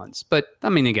 4 months. But, I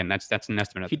mean, again, that's an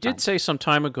estimate. He did say some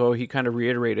time ago, he kind of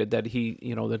reiterated that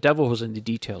the devil was in the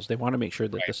details. They want to make sure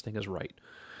that this thing is right.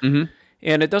 Mm-hmm.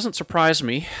 And it doesn't surprise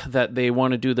me that they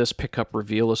want to do this pickup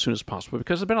reveal as soon as possible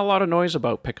because there's been a lot of noise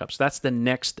about pickups. That's the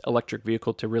next electric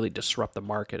vehicle to really disrupt the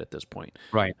market at this point.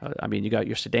 Right. You got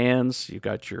your sedans, you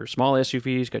got your small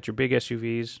SUVs, you got your big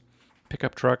SUVs,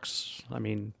 pickup trucks.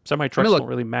 Semi-trucks don't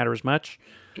really matter as much.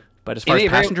 But as far as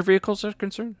passenger vehicles are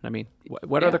concerned,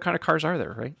 what other kind of cars are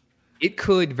there, right? It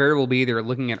could very well be they're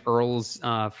looking at Earl's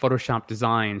Photoshop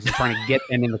designs and trying to get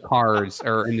them in the cars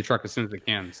or in the truck as soon as they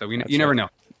can. So you never know.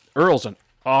 Earl's an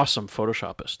awesome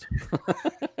Photoshopist.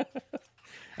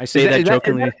 I say that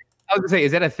jokingly. I was going to say,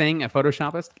 is that a thing, a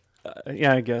Photoshopist?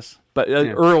 Yeah, I guess. But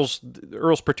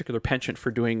Earl's particular penchant for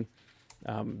doing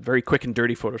very quick and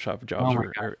dirty Photoshop jobs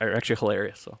are actually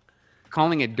hilarious. So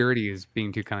calling it dirty is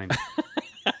being too kind.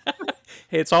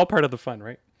 Hey, it's all part of the fun,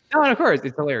 right? No, of course.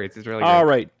 It's hilarious. It's really good. All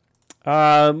right.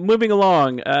 Moving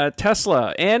along,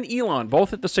 Tesla and Elon,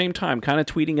 both at the same time, kind of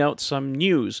tweeting out some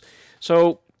news.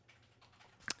 So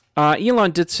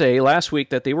Elon did say last week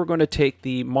that they were going to take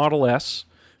the Model S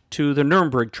to the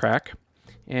Nürburgring track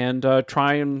and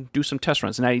try and do some test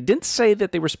runs. Now, he didn't say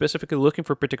that they were specifically looking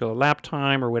for a particular lap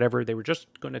time or whatever. They were just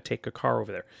going to take a car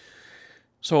over there.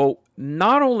 So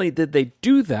not only did they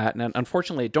do that, and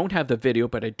unfortunately I don't have the video,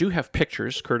 but I do have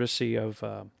pictures courtesy of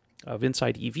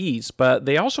Inside EVs, but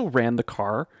they also ran the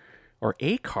car, or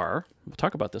a car, we'll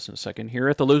talk about this in a second, here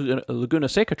at the Laguna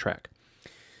Seca track.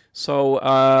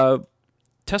 So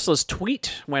Tesla's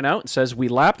tweet went out and says, we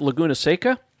lapped Laguna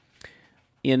Seca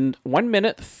in 1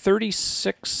 minute,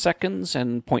 36 seconds,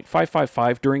 and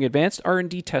 0.555 during advanced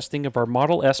R&D testing of our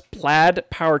Model S Plaid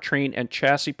powertrain and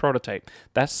chassis prototype.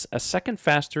 That's a second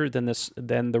faster than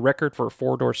the record for a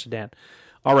four-door sedan.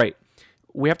 All right,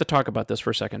 we have to talk about this for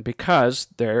a second because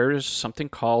there's something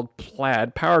called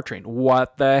Plaid powertrain.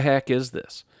 What the heck is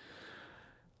this?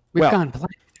 We've gone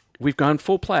Plaid. We've gone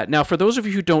full Plaid. Now, for those of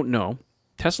you who don't know,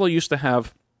 Tesla used to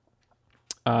have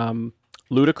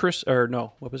Ludicrous, or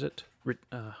no, what was it?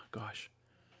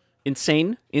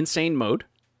 Insane mode,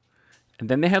 and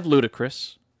then they have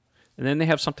Ludicrous, and then they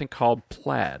have something called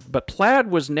Plaid. But Plaid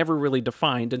was never really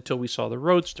defined until we saw the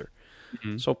Roadster.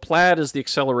 Mm-hmm. So Plaid is the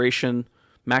acceleration,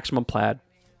 maximum Plaid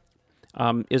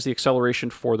is the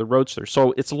acceleration for the Roadster.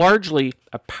 So it's largely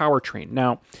a powertrain.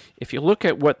 Now, if you look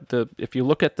at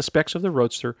the specs of the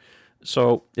Roadster,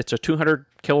 so it's a 200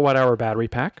 kilowatt hour battery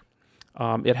pack.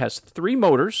 It has 3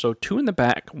 motors, so 2 in the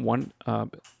back,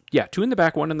 2 in the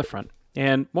back, 1 in the front,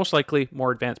 and most likely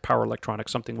more advanced power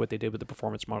electronics, something what they did with the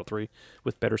Performance Model 3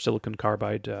 with better silicon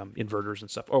carbide inverters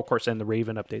and stuff. Oh, of course, and the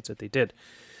Raven updates that they did.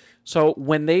 So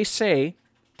when they say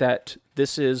that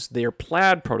this is their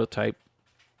Plaid prototype,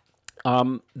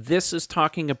 this is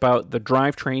talking about the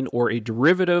drivetrain or a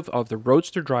derivative of the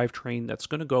Roadster drivetrain that's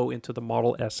going to go into the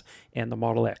Model S and the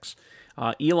Model X.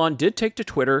 Elon did take to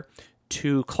Twitter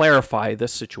to clarify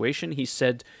this situation. He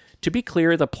said, to be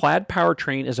clear, the Plaid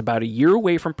powertrain is about a year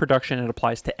away from production and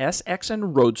applies to SX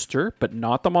and Roadster, but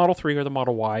not the Model 3 or the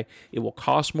Model Y. It will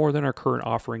cost more than our current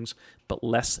offerings, but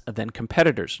less than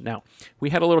competitors. Now,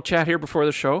 we had a little chat here before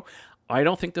the show. I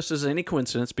don't think this is any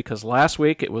coincidence because last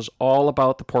week it was all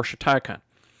about the Porsche Taycan.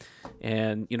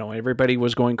 And, everybody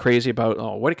was going crazy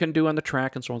about what it can do on the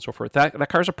track and so on and so forth. That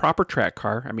car's a proper track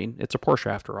car. I mean, it's a Porsche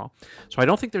after all. So I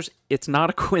don't think it's not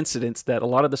a coincidence that a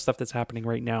lot of the stuff that's happening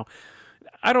right now,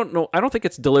 I don't know. I don't think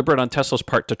it's deliberate on Tesla's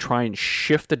part to try and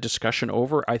shift the discussion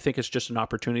over. I think it's just an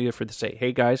opportunity for them to say,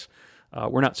 hey, guys,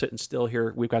 we're not sitting still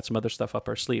here. We've got some other stuff up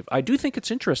our sleeve. I do think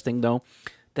it's interesting, though,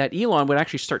 that Elon would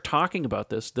actually start talking about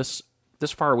this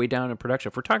far away down in production.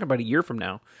 If we're talking about a year from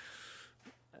now,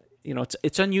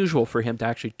 it's unusual for him to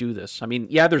actually do this. I mean,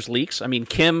 yeah, there's leaks. I mean,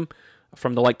 Kim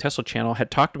from the Like Tesla channel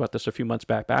had talked about this a few months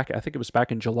back. I think it was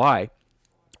back in July.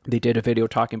 They did a video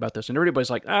talking about this, and everybody's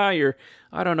like, I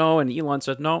don't know. And Elon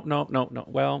said, no.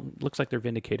 Well, looks like they're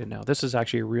vindicated now. This is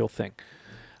actually a real thing.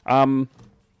 And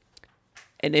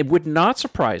it would not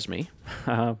surprise me,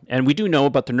 and we do know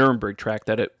about the Nuremberg track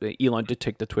that Elon did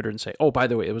take to Twitter and say, oh, by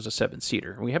the way, it was a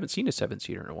 7-seater. We haven't seen a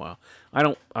 7-seater in a while.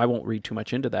 I won't read too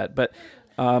much into that, but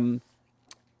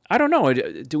I don't know.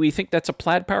 Do we think that's a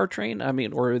Plaid powertrain? I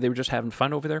mean, or they were just having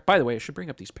fun over there? By the way, I should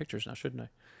bring up these pictures now, shouldn't I?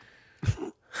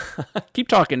 Keep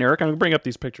talking, Eric. I'm going to bring up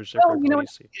these pictures. So we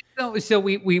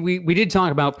did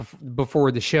talk about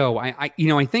before the show.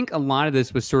 I think a lot of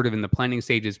this was sort of in the planning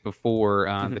stages before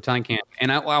the Taycan,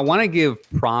 and I want to give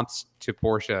props to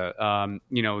Porsche.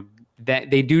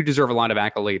 That they do deserve a lot of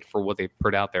accolade for what they've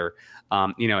put out there.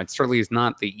 It certainly is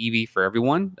not the EV for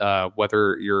everyone,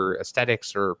 whether your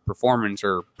aesthetics or performance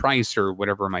or price or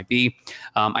whatever it might be.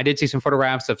 I did see some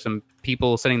photographs of some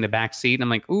people sitting in the back seat, and I'm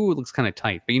like, ooh, it looks kind of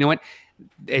tight. But you know what?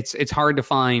 It's hard to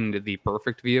find the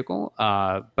perfect vehicle.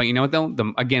 But you know what, though?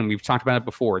 Again, we've talked about it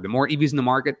before. The more EVs in the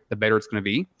market, the better it's going to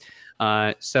be.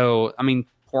 So, I mean,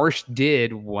 Porsche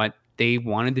did what they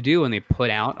wanted to do, and they put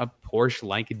out a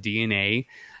Porsche-like DNA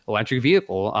electric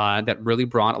vehicle that really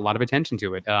brought a lot of attention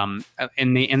to it.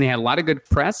 And they had a lot of good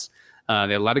press. They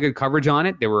had a lot of good coverage on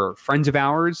it. There were friends of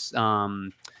ours,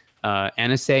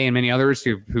 NSA and many others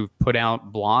who've put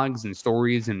out blogs and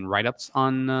stories and write-ups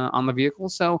on the vehicle.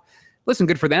 So, listen,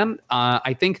 good for them.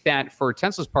 I think that for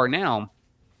Tesla's part now,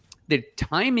 the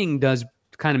timing does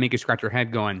kind of make you scratch your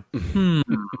head going,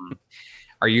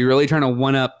 are you really trying to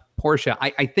one-up Porsche?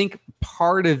 I think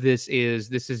part of this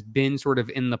has been sort of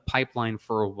in the pipeline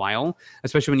for a while,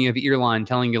 especially when you have Elon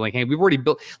telling you like, hey, we've already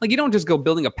built, like, you don't just go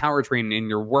building a powertrain in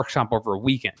your workshop over a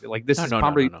weekend. Like this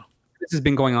this has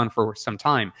been going on for some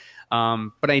time.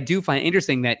 But I do find it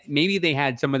interesting that maybe they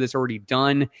had some of this already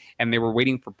done and they were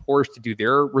waiting for Porsche to do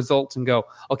their results and go,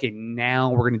 okay,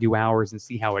 now we're going to do ours and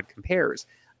see how it compares.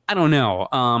 I don't know.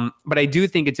 But I do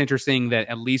think it's interesting that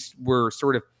at least we're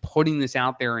sort of putting this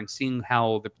out there and seeing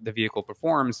how the vehicle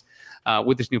performs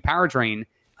with this new powertrain.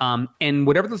 And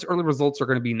whatever those early results are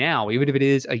going to be now, even if it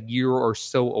is a year or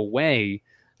so away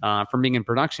from being in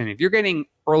production, if you're getting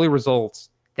early results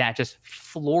that just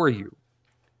floor you,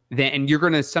 then and you're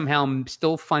going to somehow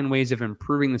still find ways of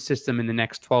improving the system in the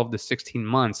next 12 to 16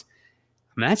 months,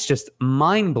 I mean, that's just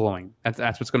mind-blowing.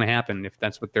 That's what's going to happen if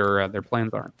that's what their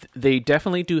plans are. They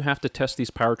definitely do have to test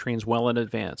these powertrains well in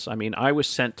advance. I mean, I was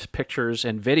sent pictures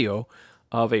and video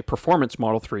of a performance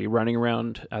Model 3 running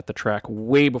around at the track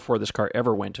way before this car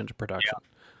ever went into production.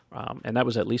 Yeah. And that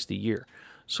was at least a year.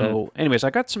 So anyways, I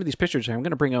got some of these pictures here. I'm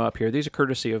going to bring them up here. These are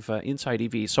courtesy of Inside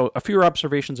EV. So a few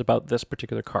observations about this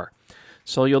particular car.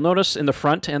 So you'll notice in the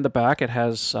front and the back it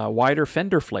has wider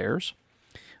fender flares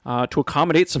to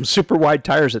accommodate some super wide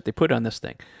tires that they put on this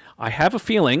thing. I have a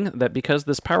feeling that because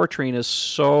this powertrain is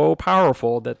so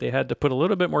powerful that they had to put a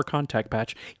little bit more contact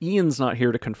patch. Ian's not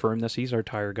here to confirm this. He's our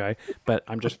tire guy, but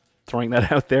I'm just throwing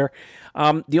that out there.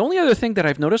 The only other thing that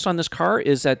I've noticed on this car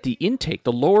is that the intake,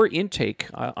 the lower intake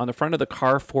on the front of the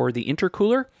car for the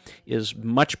intercooler is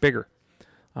much bigger.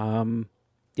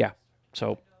 Yeah,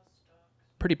 so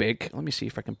pretty big. Let me see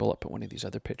if I can pull up one of these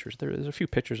other pictures. There's a few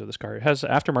pictures of this car. It has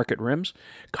aftermarket rims.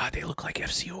 God, they look like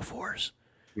FCO4s.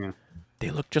 Yeah. They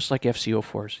look just like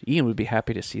FCO4s. Ian would be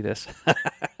happy to see this.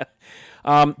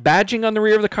 Badging on the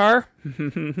rear of the car.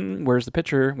 Where's the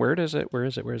picture? Where is it? Where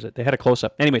is it? Where is it? They had a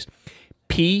close-up. Anyways,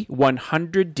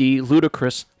 P100D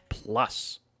Ludicrous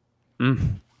Plus.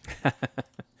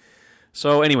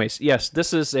 So anyways, yes,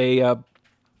 this is a...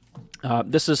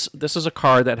 this is a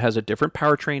car that has a different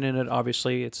powertrain in it,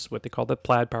 obviously. It's what they call the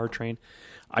Plaid powertrain.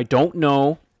 I don't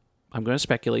know. I'm going to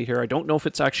speculate here. I don't know if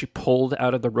it's actually pulled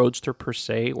out of the Roadster per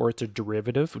se or it's a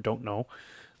derivative. We don't know.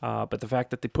 But the fact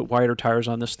that they put wider tires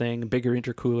on this thing, a bigger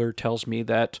intercooler, tells me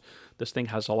that this thing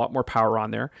has a lot more power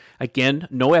on there. Again,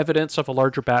 no evidence of a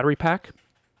larger battery pack.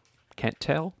 Can't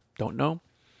tell. Don't know.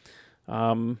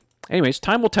 Anyways,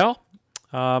 time will tell.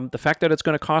 The fact that it's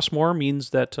going to cost more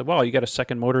means that, well, you got a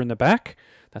second motor in the back.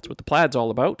 That's what the Plaid's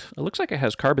all about. It looks like it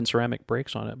has carbon ceramic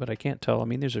brakes on it, but I can't tell. I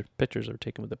mean, these are pictures that are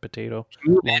taken with the potato.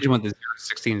 Can you imagine what the 0 to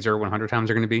 60 and 0 to 100 times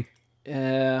are going to be?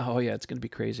 Oh, yeah, it's going to be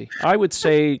crazy. I would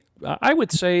say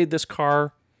this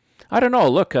car, I don't know.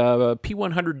 Look,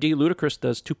 P100D Ludicrous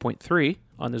does 2.3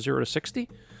 on the 0 to 60.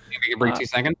 Maybe you can bring 2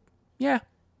 seconds? Yeah,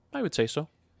 I would say so.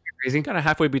 Crazy. Kind of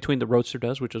halfway between the Roadster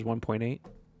does, which is 1.8.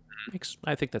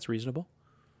 I think that's reasonable.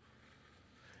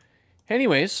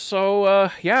 Anyways, so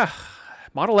yeah,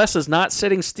 Model S is not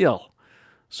sitting still.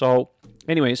 So,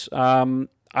 anyways, I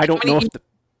don't know if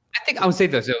I think I would say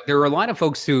this. There are a lot of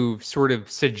folks who sort of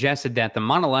suggested that the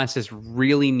Model S is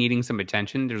really needing some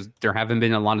attention. There haven't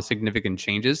been a lot of significant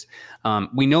changes.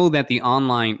 We know that the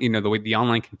online, the way the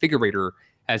online configurator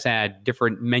has had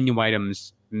different menu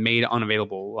items made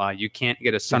unavailable. You can't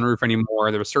get a sunroof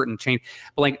anymore. There was certain change,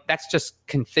 but like that's just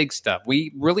config stuff.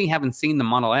 We really haven't seen the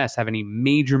Model S have any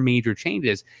major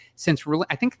changes since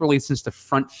since the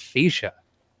front fascia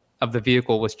of the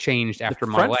vehicle was changed after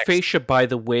Model X. The front fascia, by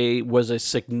the way, was a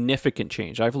significant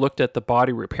change. I've looked at the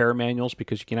body repair manuals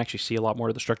because you can actually see a lot more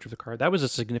of the structure of the car. That was a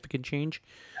significant change.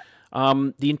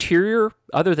 The interior,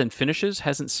 other than finishes,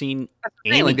 hasn't seen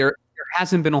any. Like there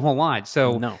hasn't been a whole lot.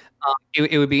 So no.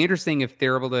 It would be interesting if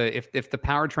they're able to, if the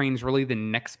powertrain is really the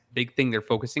next big thing they're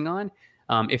focusing on.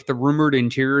 If the rumored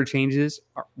interior changes,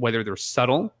 whether they're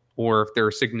subtle or if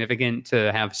they're significant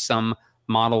to have some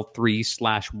Model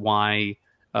 3/Y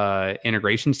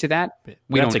integrations to that,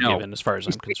 we That's don't know. A given, as far as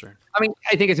I'm concerned. I mean,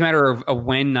 I think it's a matter of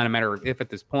when, not a matter of if at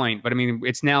this point. But I mean,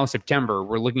 it's now September.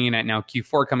 We're looking at now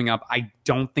Q4 coming up. I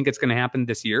don't think it's going to happen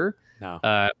this year. No,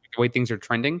 the way things are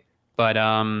trending. But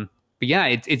yeah,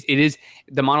 it is.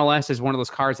 The Model S is one of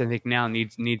those cars I think now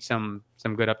needs some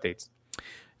good updates.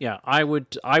 Yeah, I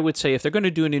would say if they're going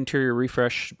to do an interior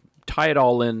refresh, tie it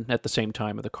all in at the same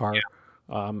time of the car.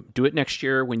 Yeah. Do it next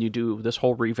year when you do this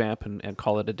whole revamp and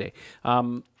call it a day.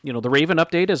 The Raven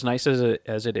update, as nice as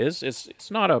it is,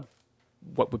 it's not a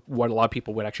what a lot of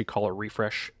people would actually call a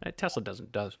refresh. Tesla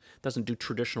doesn't do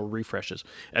traditional refreshes.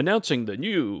 Announcing the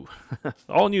new,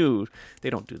 all new. They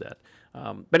don't do that.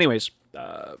 But anyways,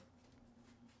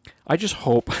 I just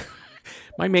hope.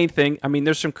 My main thing, I mean,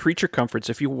 there's some creature comforts.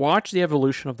 If you watch the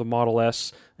evolution of the Model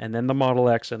S and then the Model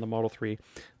X and the Model 3,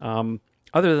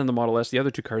 other than the Model S, the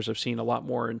other two cars I've seen a lot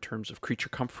more in terms of creature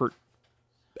comfort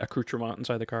accoutrement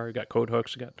inside the car. You got coat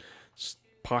hooks, you got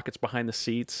pockets behind the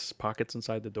seats, pockets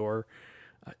inside the door.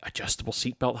 adjustable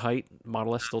seatbelt height.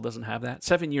 Model S still doesn't have that.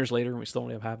 7 years later, and we still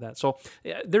don't have that. So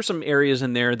there's some areas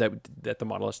in there that the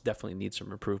Model S definitely needs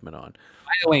some improvement on.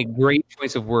 By the way, great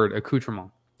choice of word,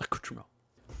 accoutrement. Accoutrement.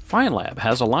 FineLab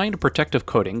has a line of protective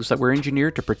coatings that were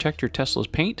engineered to protect your Tesla's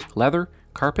paint, leather,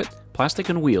 carpet, plastic,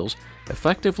 and wheels,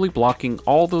 effectively blocking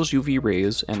all those UV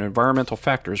rays and environmental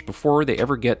factors before they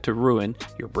ever get to ruin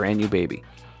your brand new baby.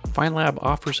 FineLab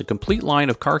offers a complete line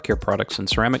of car care products and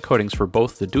ceramic coatings for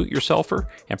both the do-it-yourselfer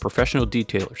and professional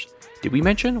detailers. Did we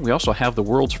mention we also have the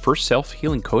world's first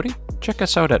self-healing coating? Check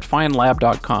us out at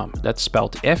finelab.com, that's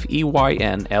spelled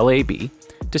F-E-Y-N-L-A-B,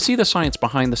 to see the science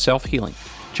behind the self-healing.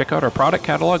 Check out our product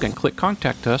catalog and click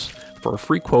Contact Us for a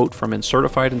free quote from a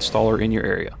certified installer in your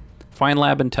area.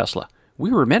 FineLab and Tesla.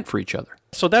 We were meant for each other.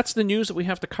 So that's the news that we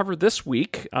have to cover this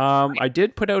week. I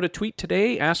did put out a tweet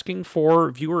today asking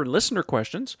for viewer and listener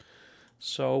questions.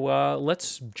 So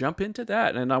let's jump into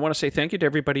that. And I want to say thank you to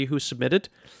everybody who submitted.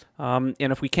 And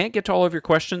if we can't get to all of your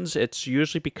questions, it's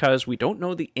usually because we don't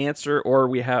know the answer or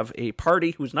we have a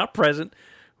party who's not present.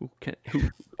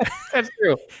 That's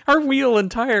true. Our wheel and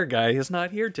tire guy is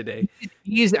not here today.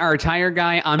 He's our tire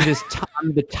guy. I'm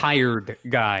the tired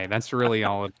guy. That's really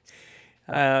all it is.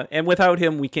 And without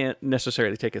him, we can't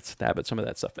necessarily take a stab at some of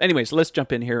that stuff. Anyways, let's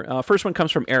jump in here. First one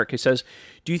comes from Eric. He says,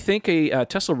 do you think a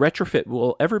Tesla retrofit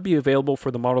will ever be available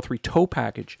for the Model 3 tow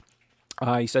package?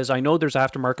 He says, I know there's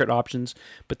aftermarket options,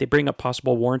 but they bring up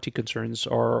possible warranty concerns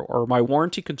or my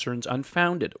warranty concerns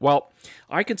unfounded. Well,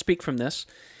 I can speak from this.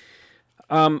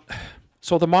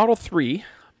 So the Model 3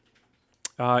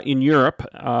 in Europe,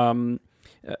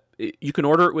 you can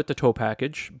order it with the tow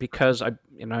package because I'm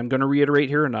going to reiterate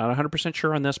here, I'm not 100%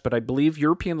 sure on this, but I believe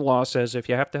European law says if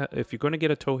you're going to get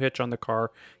a tow hitch on the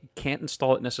car, you can't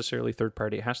install it necessarily third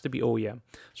party. It has to be OEM.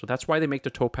 So that's why they make the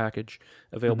tow package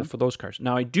available for those cars.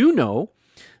 Now I do know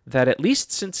that at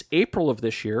least since April of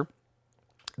this year,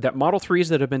 that Model 3s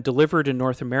that have been delivered in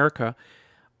North America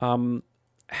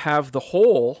have the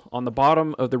hole on the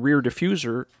bottom of the rear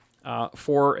diffuser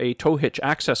for a tow hitch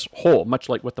access hole, much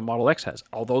like what the Model X has,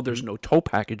 although there's no tow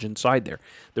package inside there.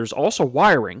 There's also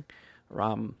wiring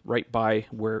right by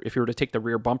where, if you were to take the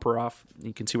rear bumper off,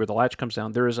 you can see where the latch comes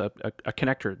down. There is a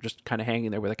connector just kind of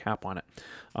hanging there with a cap on it.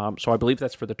 So I believe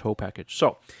that's for the tow package.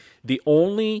 So the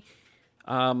only,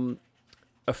 not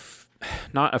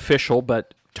official,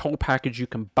 but tow package you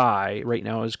can buy right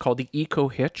now is called the Eco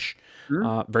Hitch.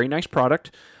 Very nice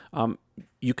product.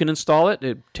 You can install it.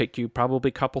 It'd take you probably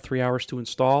a couple, 3 hours to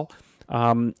install.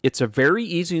 It's a very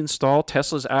easy install.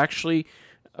 Tesla's actually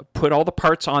put all the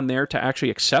parts on there to actually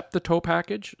accept the tow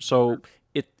package. So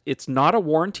it's not a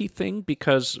warranty thing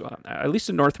because, at least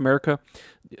in North America,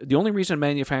 the only reason a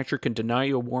manufacturer can deny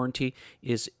you a warranty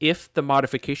is if the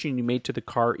modification you made to the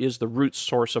car is the root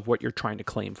source of what you're trying to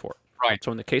claim for. Right.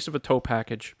 So in the case of a tow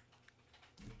package,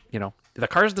 the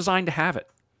car is designed to have it.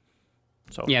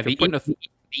 So yeah, the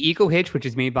Eco Hitch, which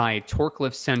is made by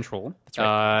TorqueLift Central, that's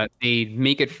right. They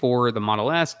make it for the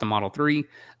Model S, the Model 3.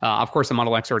 Of course, the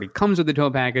Model X already comes with the tow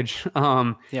package.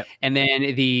 Yep. And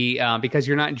then because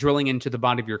you're not drilling into the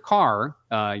body of your car,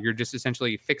 you're just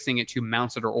essentially fixing it to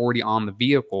mounts that are already on the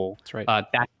vehicle. That's right.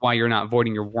 That's why you're not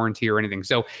voiding your warranty or anything.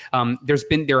 So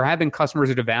there have been customers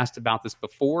that have asked about this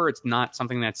before. It's not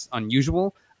something that's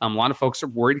unusual. A lot of folks are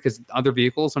worried because other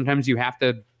vehicles, sometimes you have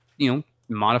to,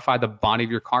 modify the body of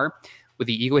your car. With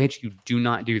the Eco Hitch, you do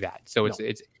not do that. So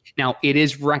it's now it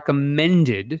is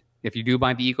recommended if you do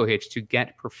buy the Eco Hitch to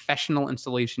get professional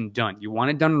installation done. You want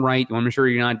it done right. You want to make sure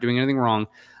you're not doing anything wrong.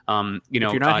 If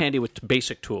you're not handy with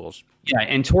basic tools. Yeah,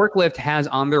 and TorqueLift has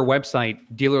on their website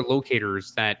dealer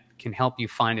locators that can help you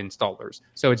find installers.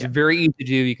 So it's very easy to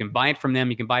do. You can buy it from them.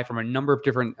 You can buy it from a number of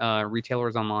different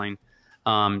retailers online.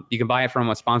 You can buy it from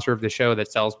a sponsor of the show that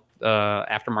sells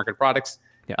aftermarket products.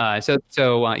 Yeah.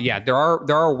 There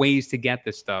are ways to get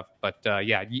this stuff, but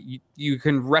you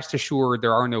can rest assured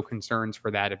there are no concerns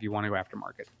for that if you want to go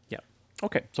aftermarket. Yeah.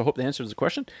 Okay. So I hope that answers the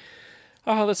question.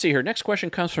 Let's see here. Next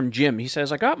question comes from Jim. He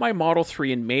says, I got my Model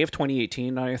 3 in May of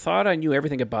 2018. And I thought I knew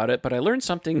everything about it, but I learned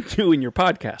something new in your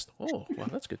podcast. Oh, well,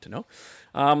 that's good to know.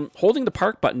 Holding the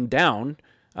park button down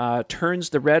turns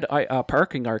the red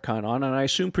parking icon on, and I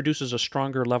assume produces a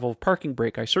stronger level of parking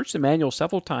brake. I searched the manual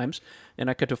several times, and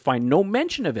I could find no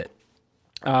mention of it.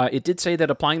 It did say that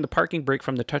applying the parking brake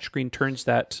from the touchscreen turns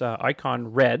that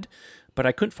icon red, but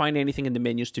I couldn't find anything in the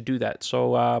menus to do that.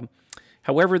 So,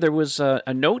 however, there was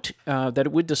a note that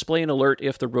it would display an alert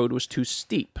if the road was too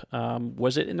steep.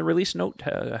 Was it in the release note?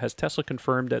 Has Tesla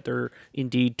confirmed that there are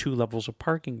indeed 2 levels of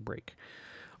parking brake?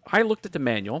 I looked at the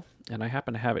manual, and I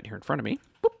happen to have it here in front of me.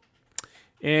 Boop.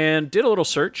 And did a little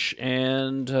search,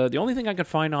 and the only thing I could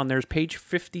find on there is page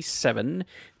 57. It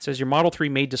says your Model 3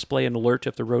 may display an alert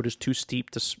if the road is too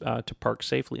steep to park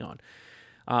safely on.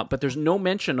 But there's no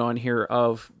mention on here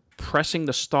of pressing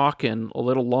the stalk in a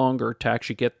little longer to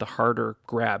actually get the harder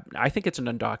grab. I think it's an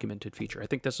undocumented feature. I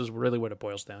think this is really what it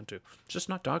boils down to. It's just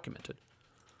not documented.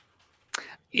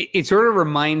 It sort of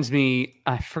reminds me,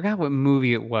 I forgot what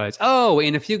movie it was. Oh,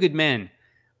 in A Few Good Men.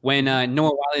 When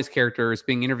Noah Wiley's character is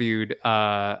being interviewed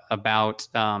about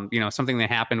something that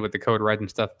happened with the code red and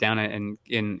stuff down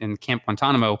in Camp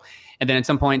Guantanamo, and then at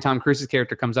some point Tom Cruise's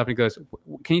character comes up and he goes,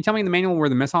 "Can you tell me in the manual where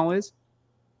the mess hall is?"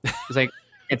 It's like,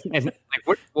 it's like,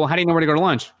 what? Well, how do you know where to go to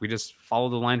lunch? We just follow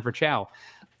the line for chow.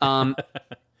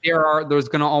 There's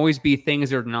going to always be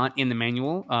things that are not in the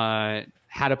manual.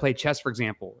 How to play chess, for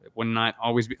example, it would not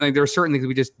always be like there are certain things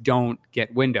we just don't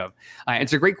get wind of.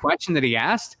 It's a great question that he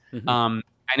asked. Mm-hmm.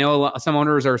 I know some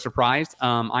owners are surprised.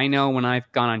 I know when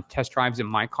I've gone on test drives in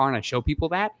my car and I show people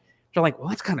that, they're like, well,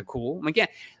 that's kind of cool. I'm like, yeah,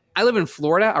 I live in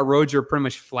Florida. Our roads are pretty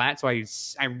much flat, so I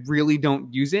really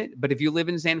don't use it. But if you live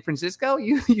in San Francisco,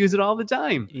 you use it all the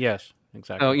time. Yes,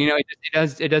 exactly. So,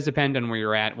 it does depend on where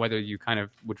you're at, whether you kind of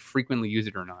would frequently use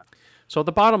it or not. So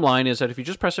the bottom line is that if you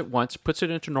just press it once, it puts it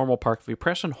into normal park. If you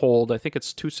press and hold, I think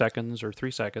it's 2 seconds or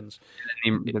 3 seconds,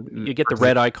 you get the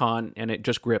red icon and it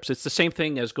just grips. It's the same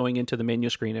thing as going into the menu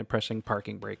screen and pressing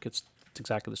parking brake. It's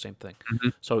exactly the same thing. Mm-hmm.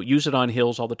 So use it on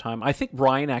hills all the time. I think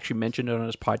Brian actually mentioned it on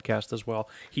his podcast as well.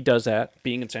 He does that,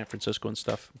 being in San Francisco and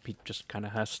stuff. He just kind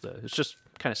of has to. It's just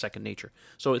kind of second nature.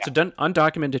 So it's an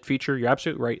undocumented feature. You're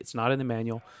absolutely right. It's not in the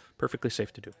manual. Perfectly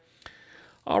safe to do.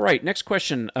 All right, next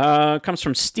question comes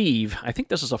from Steve. I think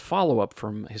this is a follow-up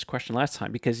from his question last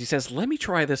time because he says, let me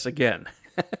try this again.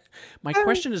 My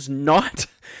question is not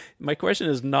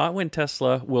when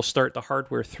Tesla will start the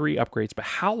hardware 3 upgrades, but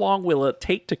how long will it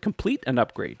take to complete an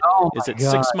upgrade? Is it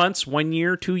 6 months, 1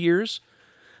 year, 2 years?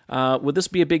 Would this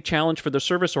be a big challenge for the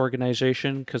service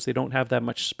organization because they don't have that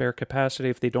much spare capacity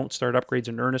if they don't start upgrades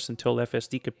in earnest until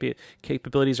FSD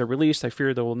capabilities are released? I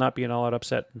fear there will not be an all-out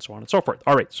upset and so on and so forth.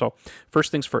 All right, so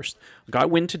first things first. Got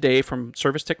wind today from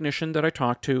service technician that I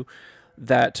talked to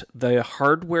that the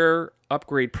hardware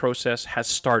upgrade process has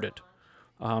started.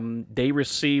 They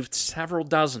received several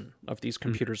dozen of these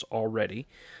computers already.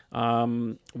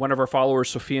 One of our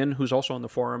followers, Sofian, who's also on the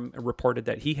forum, reported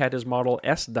that he had his Model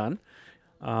S done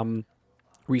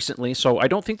recently. So I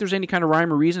don't think there's any kind of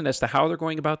rhyme or reason as to how they're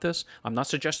going about this. I'm not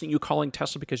suggesting you calling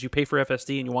Tesla because you pay for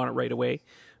FSD and you want it right away.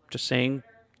 I'm just saying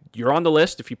you're on the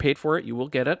list. If you paid for it, you will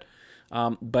get it.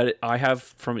 But I have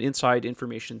from inside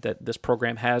information that this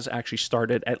program has actually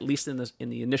started, at least in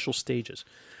the initial stages.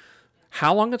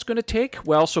 How long it's going to take?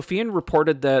 Well, Sofian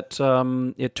reported that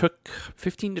it took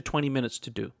 15 to 20 minutes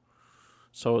to do.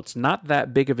 So it's not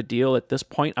that big of a deal at this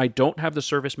point. I don't have the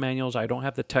service manuals. I don't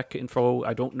have the tech info.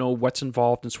 I don't know what's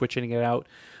involved in switching it out.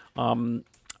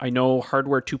 I know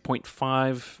hardware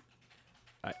 2.5.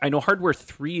 I know hardware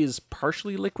 3 is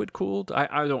partially liquid cooled.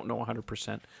 I don't know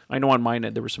 100%. I know on mine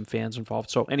there were some fans involved.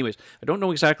 So anyways, I don't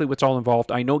know exactly what's all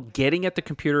involved. I know getting at the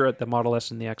computer at the Model S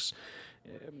and the X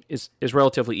is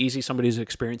relatively easy. Somebody who's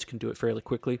experienced can do it fairly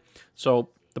quickly. So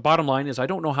the bottom line is I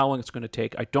don't know how long it's going to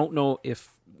take. I don't know if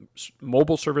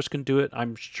mobile service can do it.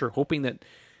 I'm sure hoping that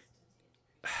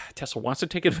Tesla wants to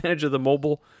take advantage of the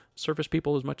mobile service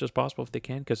people as much as possible if they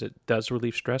can because it does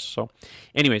relieve stress. So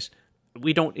anyways,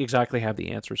 we don't exactly have the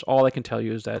answers. All I can tell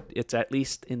you is that it's at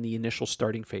least in the initial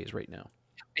starting phase right now.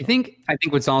 I think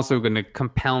what's also going to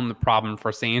compound the problem for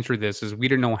us to answer this is we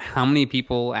don't know how many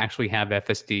people actually have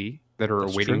FSD that are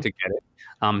waiting to get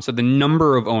it. So the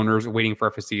number of owners waiting for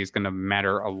FSD is going to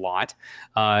matter a lot.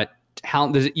 How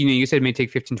does it, you said it may take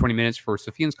 15, 20 minutes for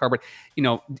Sofian's car, but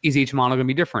is each model going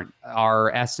to be different?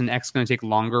 Are S and X going to take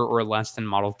longer or less than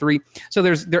Model 3? So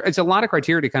it's a lot of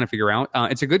criteria to kind of figure out.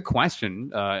 It's a good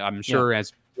question. I'm sure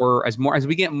as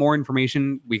we get more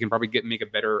information, we can probably make a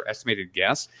better estimated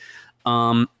guess.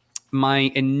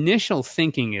 My initial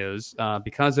thinking is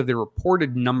because of the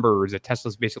reported numbers that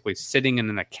Tesla's basically sitting in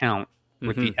an account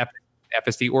with the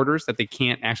FSD orders that they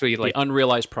can't actually the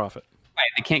unrealized profit. Right,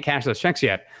 they can't cash those checks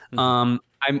yet.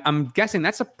 I'm guessing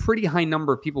that's a pretty high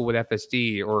number of people with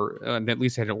FSD, or at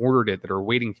least had ordered it, that are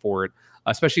waiting for it.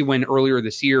 Especially when earlier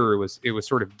this year it was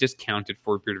sort of discounted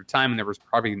for a period of time, and there was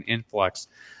probably an influx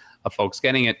of folks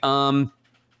getting it.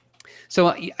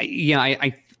 So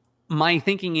my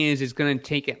thinking is it's going to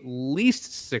take at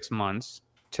least 6 months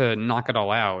to knock it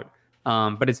all out.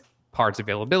 But it's parts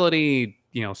availability,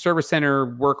 service center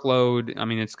workload. I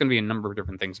mean, it's going to be a number of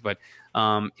different things, but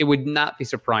it would not be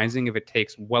surprising if it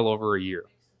takes well over a year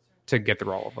to get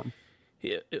through all of them.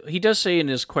 He does say in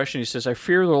his question, he says, I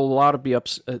fear there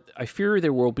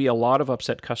will be a lot of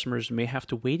upset customers who may have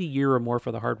to wait a year or more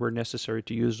for the hardware necessary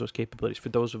to use those capabilities for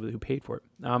those of you who paid for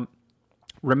it.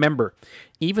 Remember,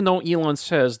 even though Elon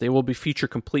says they will be feature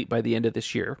complete by the end of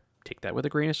this year, take that with a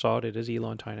grain of salt. It is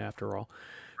Elon time after all.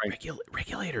 Right.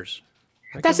 Regulators.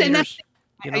 That's a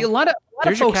lot of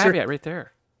there's folks your caveat right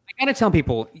there. I gotta tell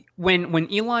people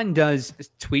when Elon does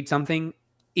tweet something,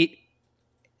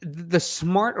 the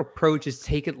smart approach is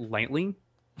take it lightly.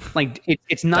 Like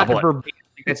it's not verbatim.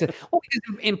 Because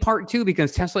in part too,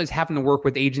 because Tesla is having to work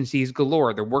with agencies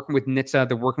galore. They're working with NHTSA.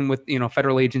 They're working with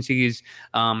federal agencies.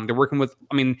 They're working with.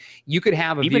 I mean, you could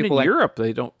have a even vehicle in Europe.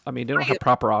 They don't. I mean, they don't have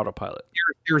proper autopilot.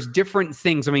 There's different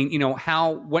things. I mean,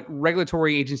 what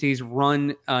regulatory agencies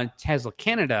run Tesla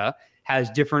Canada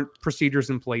has different procedures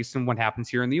in place than what happens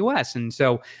here in the U.S. And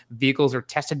so vehicles are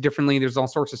tested differently. There's all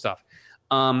sorts of stuff.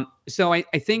 So I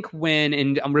think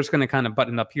and I'm just going to kind of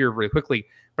button up here really quickly,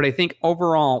 but I think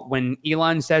overall, when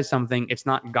Elon says something, it's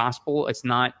not gospel. It's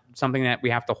not something that we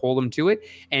have to hold him to it.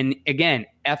 And again,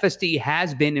 FSD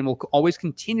has been and will always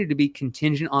continue to be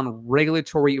contingent on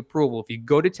regulatory approval. If you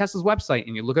go to Tesla's website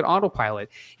and you look at Autopilot,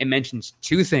 it mentions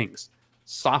two things: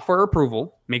 software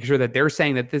approval, make sure that they're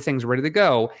saying that this thing's ready to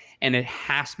go, and it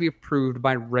has to be approved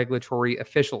by regulatory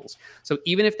officials. So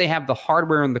even if they have the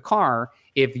hardware in the car,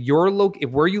 if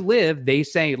where you live, they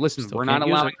say, listen, we're not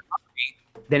allowing it,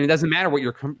 then it doesn't matter what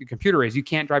your computer is. You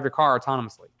can't drive your car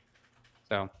autonomously.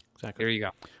 So exactly. There you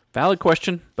go. Valid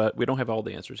question, but we don't have all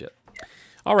the answers yet.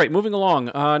 All right, moving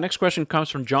along. Next question comes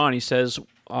from John. He says,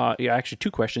 actually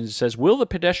two questions. He says, will the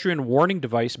pedestrian warning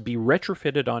device be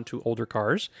retrofitted onto older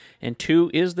cars? And two,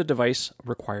 is the device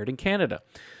required in Canada?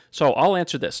 So I'll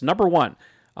answer this. Number one,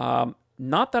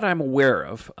 not that I'm aware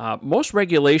of. Most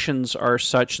regulations are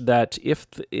such that if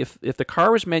the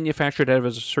car was manufactured out of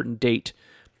a certain date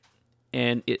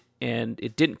and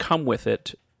it didn't come with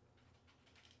it,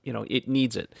 it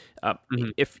needs it.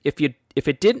 If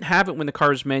it didn't have it when the car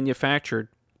was manufactured,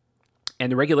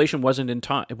 and the regulation wasn't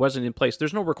in place,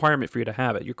 there's no requirement for you to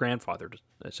have it. You're grandfathered,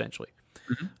 essentially.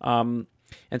 And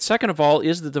second of all,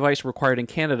 is the device required in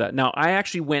Canada? Now, I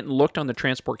actually went and looked on the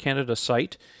Transport Canada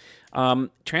site.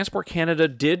 Transport Canada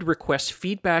did request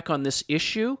feedback on this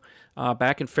issue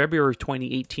back in February of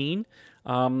 2018.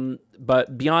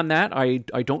 But beyond that, I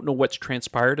don't know what's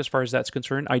transpired as far as that's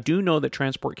concerned. I do know that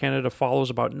Transport Canada follows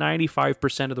about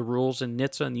 95% of the rules in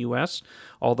NHTSA in the U.S.,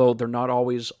 although they're not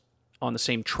always on the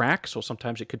same track, so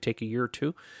sometimes it could take a year or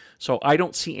two. So I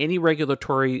don't see any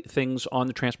regulatory things on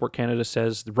the Transport Canada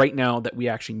says right now that we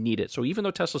actually need it. So even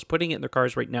though Tesla's putting it in their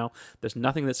cars right now, there's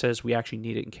nothing that says we actually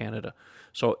need it in Canada.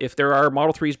 So if there are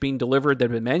Model 3s being delivered that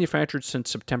have been manufactured since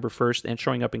September 1st and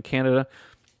showing up in Canada,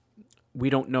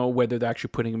 we don't know whether they're actually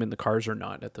putting them in the cars or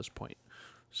not at this point.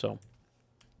 So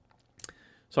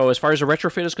as far as a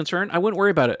retrofit is concerned, I wouldn't worry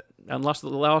about it. Unless the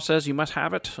law says you must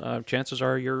have it, chances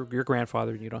are you're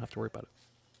grandfather and you don't have to worry about it.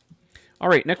 All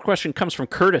right, next question comes from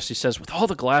Curtis. He says, with all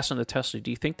the glass on the Tesla,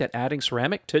 do you think that adding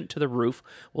ceramic tint to the roof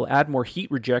will add more heat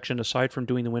rejection aside from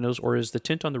doing the windows, or is the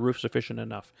tint on the roof sufficient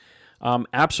enough?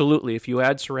 Absolutely. If you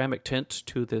add ceramic tint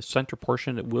to the center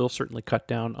portion, it will certainly cut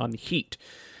down on the heat.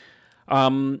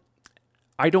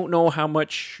 I don't know how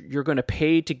much you're going to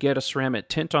pay to get a ceramic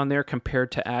tint on there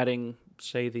compared to adding,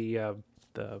 say, the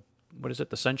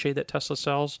sunshade that Tesla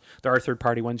sells. There are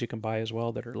third-party ones you can buy as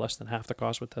well that are less than half the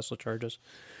cost what Tesla charges.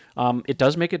 It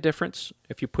does make a difference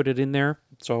if you put it in there.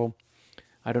 So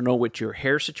I don't know what your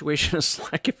hair situation is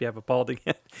like if you have a balding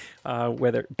head,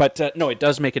 no, it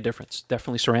does make a difference.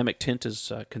 Definitely ceramic tint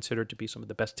is considered to be some of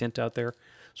the best tint out there.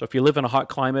 So if you live in a hot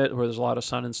climate where there's a lot of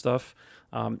sun and stuff,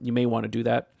 you may want to do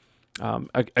that.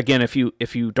 Again, if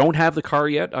you don't have the car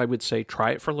yet, I would say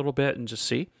try it for a little bit and just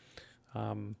see.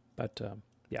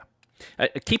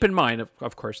 Keep in mind,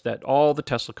 of course, that all the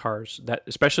Tesla cars, that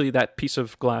especially that piece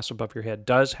of glass above your head,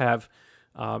 does have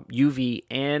UV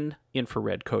and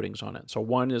infrared coatings on it. So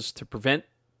one is to prevent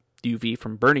UV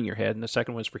from burning your head, and the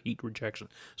second one is for heat rejection.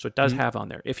 So it does have on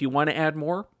there. If you want to add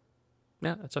more,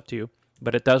 that's up to you,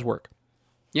 but it does work.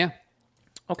 Yeah.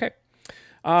 Okay.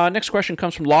 Next question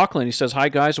comes from Lachlan. He says, hi,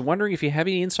 guys. I'm wondering if you have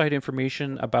any inside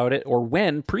information about it or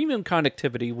when premium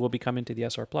connectivity will be coming to the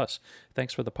SR Plus.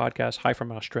 Thanks for the podcast. Hi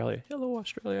from Australia. Hello,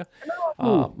 Australia.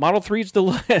 Hello. Model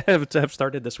 3s have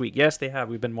started this week. Yes, they have.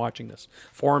 We've been watching this.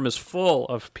 Forum is full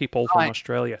of people from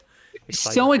Australia.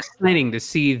 Excited. So exciting to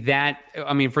see that.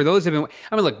 I mean, for those who have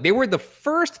been, look, they were the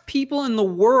first people in the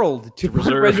world to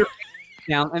reserve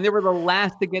down, and they were the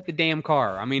last to get the damn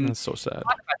car. I mean, that's so sad.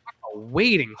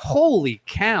 Waiting. Holy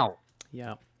cow.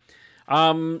 Yeah.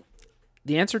 The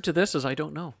answer to this is I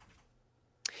don't know.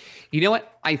 You know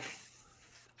what? I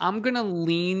I'm going to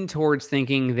lean towards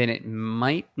thinking that it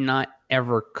might not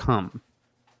ever come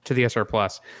to the SR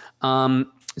Plus.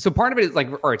 So part of it is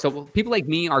like, all right, so people like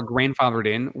me are grandfathered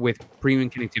in with premium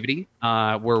connectivity,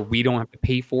 where we don't have to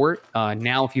pay for it.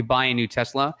 Now, if you buy a new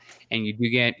Tesla and you do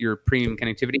get your premium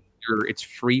connectivity, it's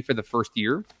free for the first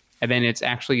year, and then it's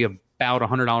actually about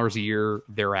 $100 a year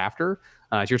thereafter.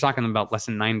 So you're talking about less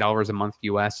than $9 a month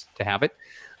US to have it.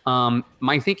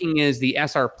 My thinking is the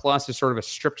SR Plus is sort of a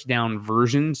stripped down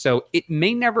version, so it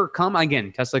may never come.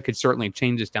 Again, Tesla could certainly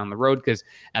change this down the road because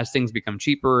as things become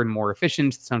cheaper and more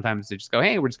efficient, sometimes they just go,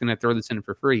 "Hey, we're just going to throw this in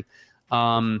for free."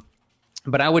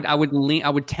 But I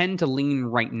would tend to lean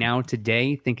right now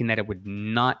today, thinking that it would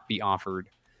not be offered.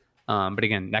 But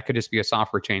again, that could just be a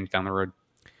software change down the road.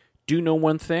 Do know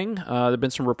one thing. There have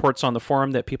been some reports on the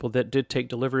forum that people that did take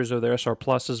deliveries of their SR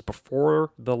Pluses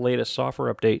before the latest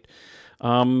software update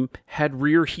had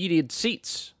rear heated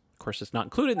seats. Of course, it's not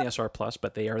included in the SR Plus,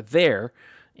 but they are there,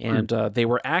 and they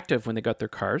were active when they got their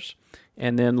cars.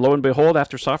 And then, lo and behold,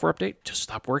 after software update, just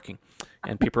stopped working.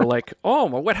 And people are like, "Oh,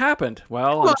 well, what happened?"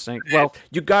 Well, I'm saying, well,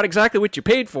 you got exactly what you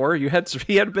paid for. You had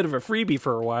a bit of a freebie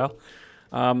for a while.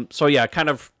 So yeah, kind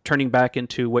of turning back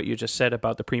into what you just said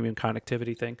about the premium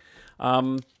connectivity thing.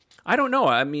 I don't know.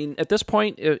 I mean, at this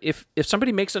point, if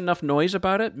somebody makes enough noise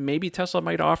about it, maybe Tesla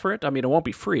might offer it. I mean, it won't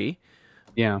be free.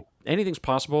 Yeah. Anything's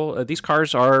possible. These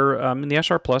cars are, in the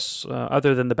SR Plus,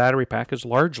 other than the battery pack, is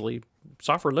largely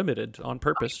software limited on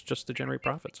purpose just to generate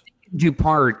profits.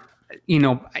 Dupart,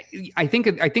 I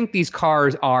think these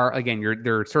cars are, again,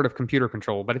 they're sort of computer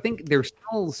controlled, but I think there's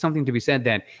still something to be said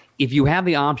that if you have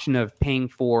the option of paying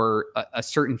for a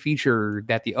certain feature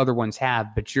that the other ones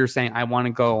have, but you're saying, I want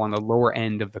to go on the lower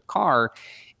end of the car,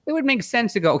 it would make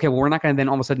sense to go, okay, well, we're not going to then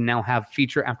all of a sudden now have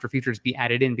feature after features be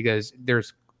added in because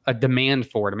there's a demand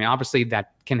for it. I mean, obviously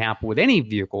that can happen with any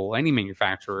vehicle, any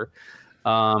manufacturer.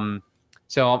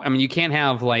 So, I mean, you can't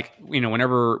have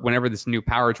whenever this new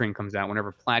powertrain comes out,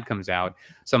 whenever Plaid comes out,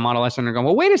 some Model S are going,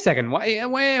 well, wait a second, why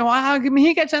how come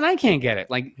he gets it and I can't get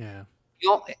it? Like, yeah.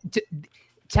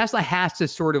 Tesla has to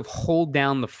sort of hold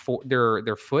down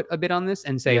their foot a bit on this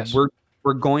and say, yes,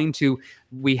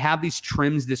 we have these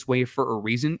trims this way for a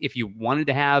reason. If you wanted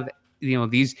to have, you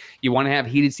want to have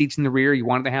heated seats in the rear, you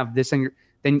wanted to have this on your,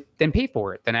 then pay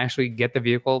for it. Then actually get the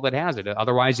vehicle that has it.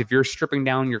 Otherwise, if you're stripping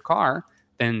down your car,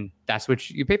 then that's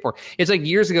what you pay for. It's like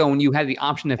years ago when you had the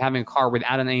option of having a car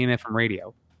without an AM/FM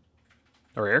radio.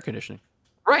 Or air conditioning.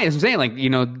 Right. As I'm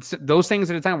saying, those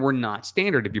things at the time were not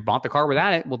standard. If you bought the car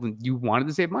without it, well, then you wanted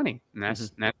to save money. And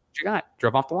that's what you got.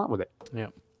 Drove off the lot with it. Yeah.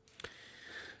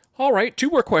 All right, 2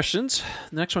 more questions.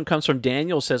 The next one comes from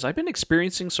Daniel. Says, I've been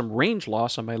experiencing some range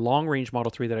loss on my long-range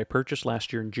Model 3 that I purchased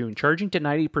last year in June. Charging to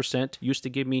 90% used to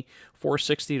give me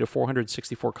 460 to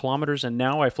 464 kilometers, and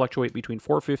now I fluctuate between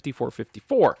 450,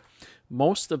 454.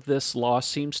 Most of this loss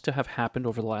seems to have happened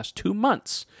over the last 2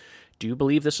 months. Do you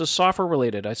believe this is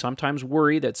software-related? I sometimes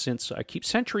worry that since I keep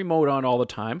Sentry mode on all the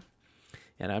time,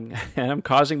 and I'm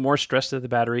causing more stress to the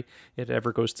battery, it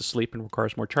ever goes to sleep and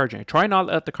requires more charging. I try not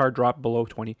to let the car drop below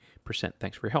 20%.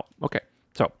 Thanks for your help. Okay,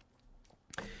 so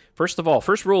first of all,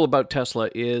 first rule about Tesla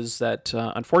is that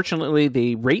unfortunately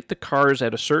they rate the cars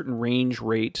at a certain range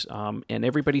rate, and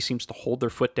everybody seems to hold their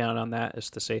foot down on that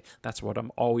as to say, that's what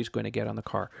I'm always going to get on the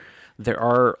car. There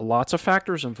are lots of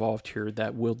factors involved here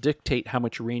that will dictate how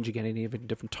much range you get at any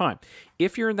different time.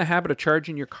 If you're in the habit of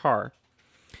charging your car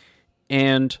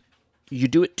and you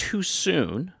do it too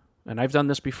soon, and I've done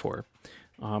this before,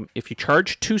 if you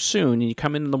charge too soon and you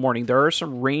come in the morning, there are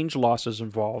some range losses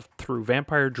involved through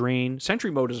vampire drain.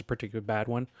 Sentry mode is a particularly bad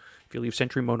one. If you leave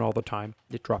Sentry mode all the time,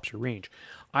 it drops your range.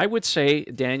 I would say,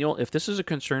 Daniel, if this is a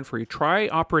concern for you, try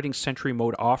operating Sentry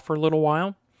mode off for a little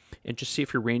while and just see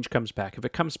if your range comes back. If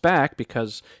it comes back,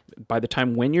 because by the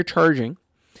time when you're charging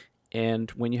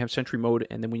and when you have Sentry mode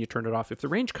and then when you turn it off, if the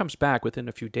range comes back within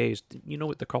a few days, you know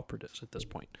what the culprit is at this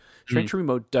point. Sentry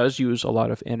mode does use a lot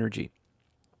of energy,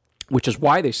 which is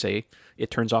why they say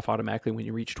it turns off automatically when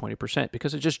you reach 20%,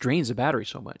 because it just drains the battery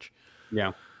so much.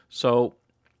 Yeah. So,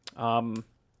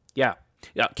 yeah.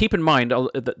 Keep in mind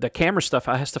the camera stuff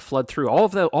has to flood through. All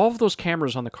of those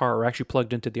cameras on the car are actually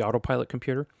plugged into the autopilot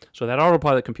computer. So that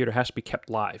autopilot computer has to be kept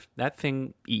live. That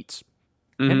thing eats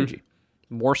energy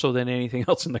more so than anything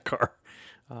else in the car,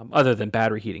 other than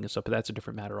battery heating and stuff. But that's a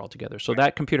different matter altogether. So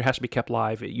that computer has to be kept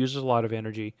live. It uses a lot of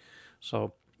energy.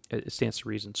 So it stands to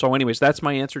reason. So anyways, that's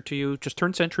my answer to you. Just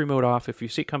turn Sentry mode off. If you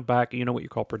see it come back, you know what your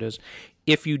culprit is.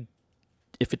 If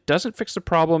it doesn't fix the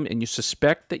problem and you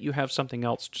suspect that you have something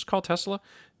else, just call Tesla.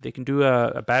 They can do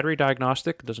a battery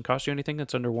diagnostic. It doesn't cost you anything.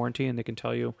 That's under warranty, and they can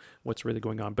tell you what's really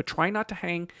going on. But try not to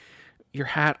hang your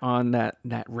hat on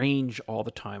that range all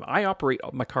the time. I operate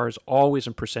my cars always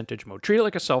in percentage mode. Treat it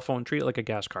like a cell phone. Treat it like a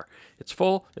gas car. It's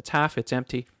full. It's half. It's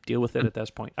empty. Deal with it at this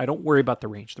point. I don't worry about the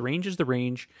range. The range is the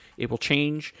range. It will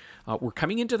change. We're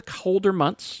coming into the colder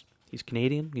months. He's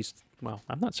Canadian.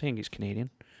 I'm not saying he's Canadian.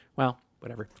 Well,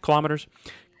 whatever. Kilometers.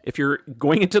 If you're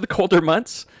going into the colder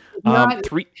months,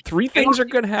 three things are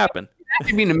going to happen. You have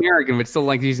to be an American, but still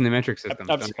like using the metric system.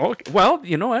 Okay. Well,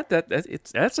 you know what?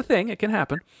 That's a thing. It can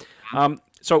happen.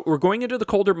 So we're going into the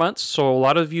colder months. So a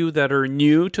lot of you that are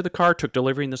new to the car, took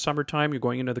delivery in the summertime, you're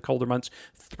going into the colder months.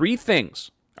 3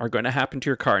 things are going to happen to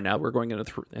your car. Now we're going into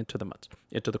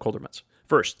the colder months.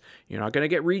 First, you're not going to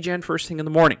get regen first thing in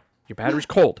the morning. Your battery's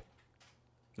cold.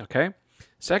 Okay.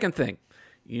 Second thing,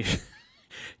 you're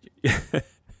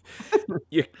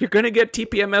going to get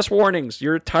TPMS warnings.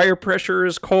 Your tire pressure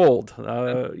is cold.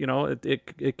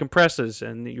 It compresses,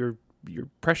 and your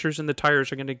pressures in the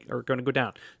tires are going to go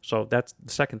down. So that's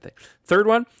the second thing. Third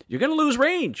one, you're going to lose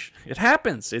range. It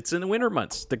happens. It's in the winter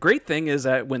months. The great thing is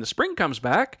that when the spring comes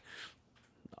back,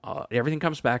 everything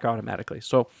comes back automatically.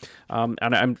 So,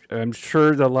 and I'm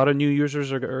sure that a lot of new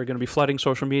users are going to be flooding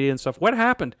social media and stuff. What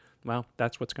happened? Well,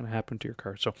 that's what's going to happen to your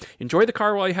car. So enjoy the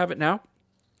car while you have it now.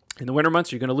 In the winter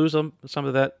months, you're going to lose some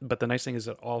of that, but the nice thing is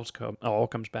it all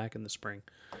comes back in the spring.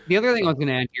 The other thing I was going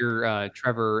to add here,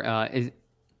 Trevor, is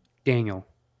Daniel.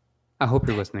 I hope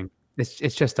you're listening.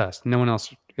 It's just us. No one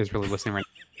else is really listening right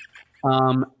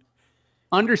now.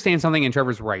 Understand something, and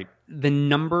Trevor's right. The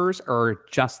numbers are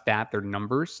just that. They're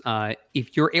numbers.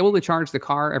 If you're able to charge the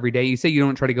car every day, you say you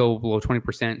don't try to go below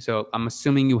 20%. So I'm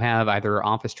assuming you have either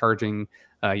office charging,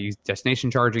 use destination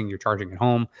charging, you're charging at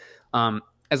home.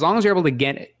 As long as you're able to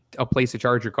get a place to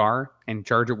charge your car and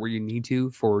charge it where you need to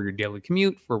for your daily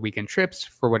commute, for weekend trips,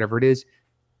 for whatever it is,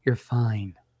 you're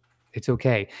fine. It's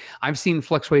okay. I've seen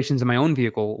fluctuations in my own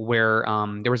vehicle where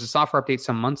there was a software update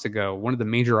some months ago, one of the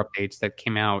major updates that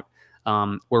came out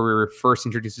where we were first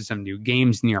introduced to some new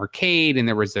games in the arcade, and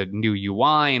there was a new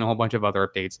UI and a whole bunch of other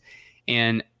updates.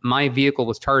 And my vehicle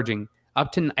was charging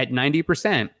up to at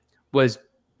 90%, was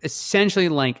essentially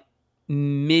like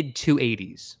mid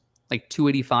 280s, like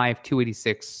 285,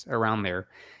 286, around there.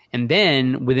 And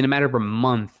then within a matter of a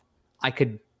month, I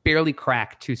could barely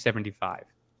crack 275,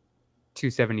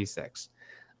 276.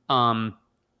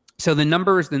 So the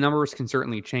numbers can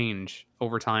certainly change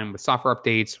over time with software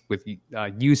updates, with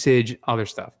usage, other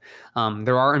stuff.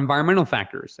 There are environmental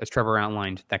factors, as Trevor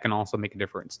outlined, that can also make a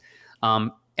difference.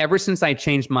 Ever since I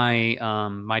changed my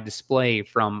my display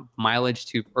from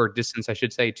mileage or distance, I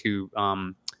should say,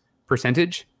 to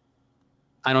percentage,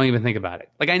 I don't even think about it.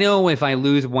 Like, I know if I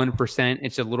lose 1%,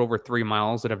 it's a little over 3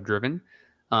 miles that I've driven.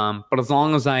 But as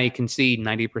long as I can see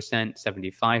 90%,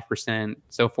 75%,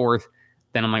 so forth,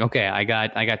 then I'm like, okay, I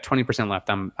got 20% left.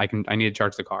 I need to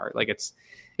charge the car. Like, it's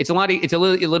a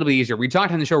little bit easier. We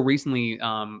talked on the show recently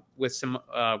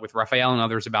with Raphael and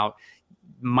others about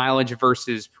mileage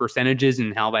versus percentages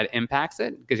and how that impacts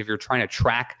it. Because if you're trying to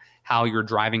track how your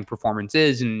driving performance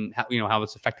is and how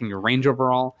it's affecting your range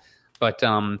overall. But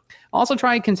also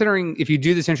try considering, if you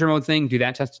do this intro mode thing, do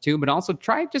that test too. But also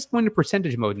try just going to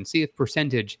percentage mode and see if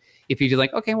you do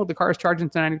like, okay, well, the car is charging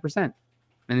to 90%, and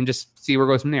then just see where it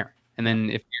goes from there. And then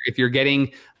if you're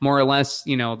getting more or less,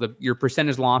 your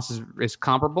percentage loss is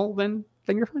comparable, then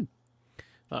you're fine.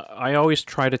 I always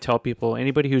try to tell people,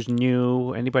 anybody who's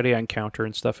new, anybody I encounter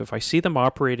and stuff, if I see them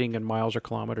operating in miles or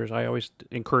kilometers, I always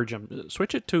encourage them,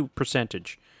 switch it to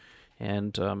percentage.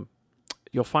 And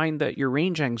you'll find that your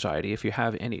range anxiety, if you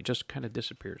have any, just kind of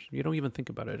disappears. You don't even think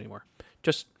about it anymore.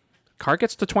 Just car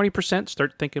gets to 20%,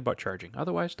 start thinking about charging.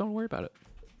 Otherwise, don't worry about it.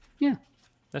 Yeah.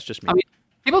 That's just me. I mean,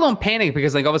 people don't panic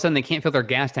because like all of a sudden they can't fill their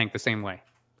gas tank the same way.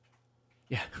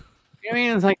 Yeah. You know what I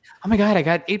mean? It's like, oh my God, I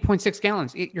got 8.6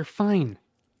 gallons. You're fine.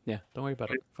 Yeah, don't worry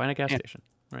about it. Find a gas station.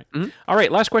 Right. Mm-hmm. All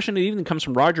right, last question of the evening comes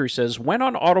from Roger. He says, when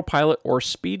on autopilot or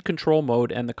speed control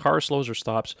mode and the car slows or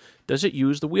stops, does it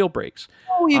use the wheel brakes?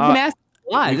 Oh, you've been asked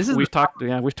a lot.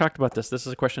 We've talked about this. This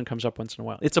is a question that comes up once in a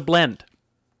while. It's a blend.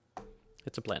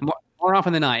 More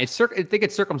often than not. I think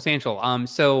it's circumstantial.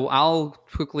 So I'll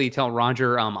quickly tell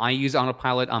Roger, I use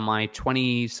autopilot on my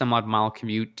 20 some odd mile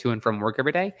commute to and from work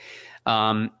every day.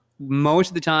 Most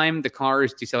of the time, the car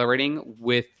is decelerating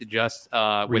with just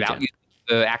without using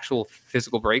the actual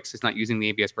physical brakes. It's not using the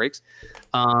ABS brakes.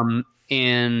 But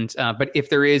if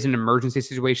there is an emergency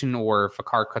situation, or if a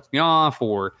car cuts me off,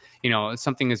 or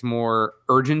something is more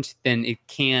urgent, then it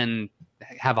can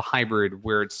have a hybrid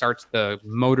where it starts the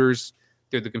motors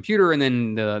through the computer, and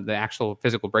then the actual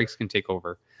physical brakes can take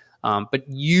over. But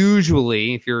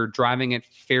usually, if you're driving at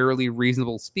fairly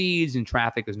reasonable speeds and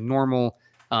traffic is normal,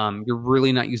 you're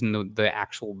really not using the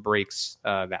actual brakes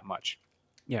that much.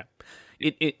 Yeah.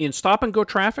 In stop and go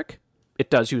traffic, it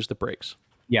does use the brakes.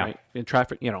 Yeah. Right? In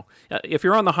traffic, if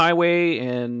you're on the highway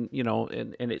and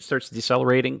it starts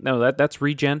decelerating, no, that's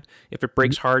regen. If it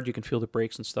brakes hard, you can feel the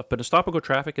brakes and stuff. But in stop and go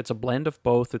traffic, it's a blend of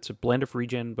both. It's a blend of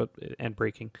regen and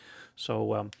braking.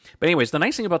 So, but anyways, the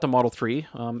nice thing about the Model 3,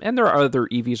 and there are other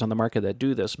EVs on the market that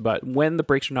do this, but when the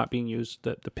brakes are not being used,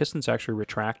 the pistons actually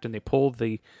retract and they pull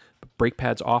the brake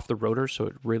pads off the rotor, so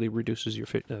it really reduces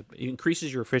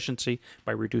increases your efficiency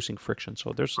by reducing friction.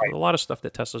 So there's a lot of stuff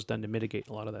that Tesla's done to mitigate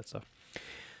a lot of that stuff.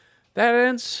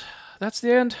 That's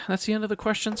the end. That's the end of the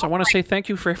questions. I want to say thank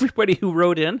you for everybody who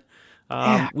wrote in.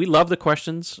 We love the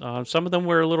questions. Some of them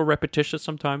were a little repetitious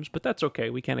sometimes, but that's okay.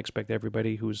 We can't expect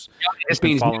everybody who's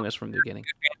been following us from the beginning.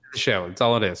 The show. That's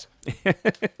all it is.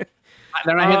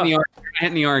 They're not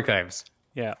hitting the archives.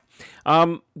 Yeah.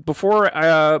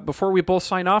 Before we both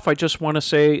sign off, I just want to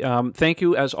say thank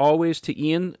you as always to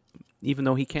Ian, even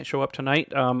though he can't show up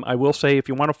tonight. I will say if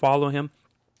you want to follow him,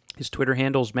 his Twitter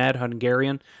handle is Mad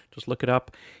Hungarian. Just look it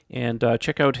up and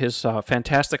check out his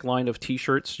fantastic line of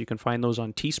T-shirts. You can find those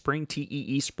on Teespring,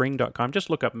 teespring.com. Just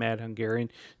look up Mad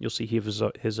Hungarian. You'll see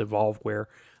his Evolve Wear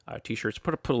T-shirts.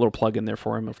 Put a little plug in there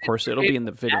for him. Of course, it'll be in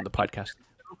the video of the podcast.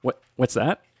 What's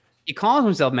that? He calls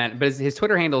himself Mad, but his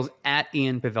Twitter handle is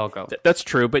 @Ian Pavelko. That's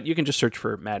true, but you can just search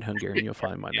for Mad Hungarian. You'll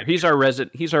find him on there. He's our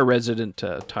resident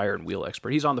tire and wheel expert.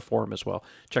 He's on the forum as well.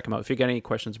 Check him out. If you got any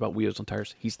questions about wheels and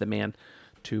tires, he's the man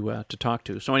to talk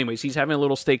to. So anyways, he's having a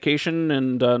little staycation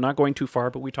and not going too far,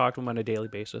 but we talk to him on a daily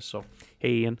basis. So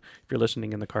hey Ian, if you're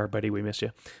listening in the car, buddy, we miss you.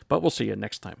 But we'll see you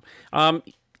next time.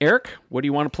 Eric, what do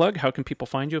you want to plug? How can people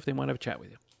find you if they want to have a chat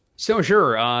with you? So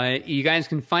sure, you guys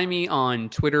can find me on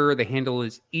Twitter. The handle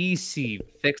is ECFix.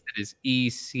 It is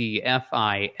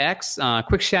ECFIX.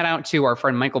 Quick shout out to our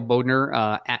friend Michael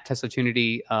Bodner at Tesla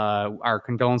Tunity. Our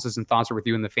condolences and thoughts are with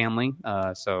you and the family.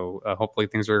 So hopefully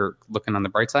things are looking on the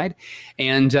bright side.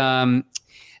 And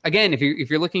again, if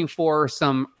you're looking for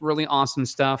some really awesome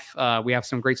stuff, we have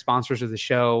some great sponsors of the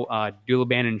show.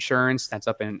 Dulaban Insurance, that's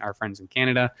up in our friends in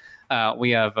Canada.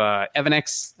 We have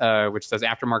Evanex, which does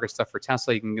aftermarket stuff for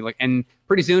Tesla. You can and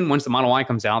pretty soon, once the Model Y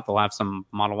comes out, they'll have some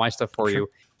Model Y stuff for you.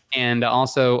 And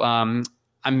also, I'm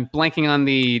blanking on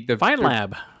the Fine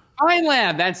Lab. Fine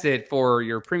Lab, that's it, for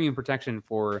your premium protection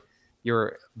for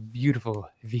your beautiful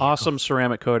vehicle. Awesome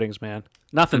ceramic coatings, man.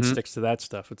 Nothing sticks to that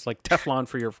stuff. It's like Teflon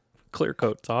for your clear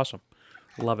coat. It's awesome.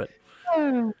 Love it.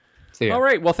 All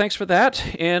right. Well, thanks for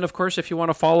that. And of course, if you want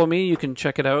to follow me, you can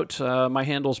check it out. My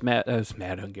handle's Mad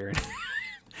Hungarian.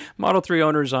 Model 3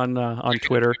 Owners on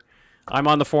Twitter. I'm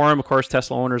on the forum, of course,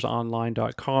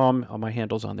 TeslaOwnersOnline.com. My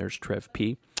handle's on there's Trev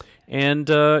P. And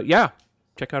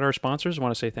check out our sponsors. I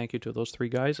want to say thank you to those three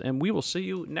guys, and we will see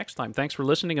you next time. Thanks for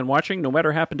listening and watching, no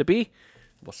matter happen to be.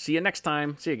 We'll see you next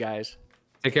time. See you guys.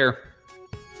 Take care.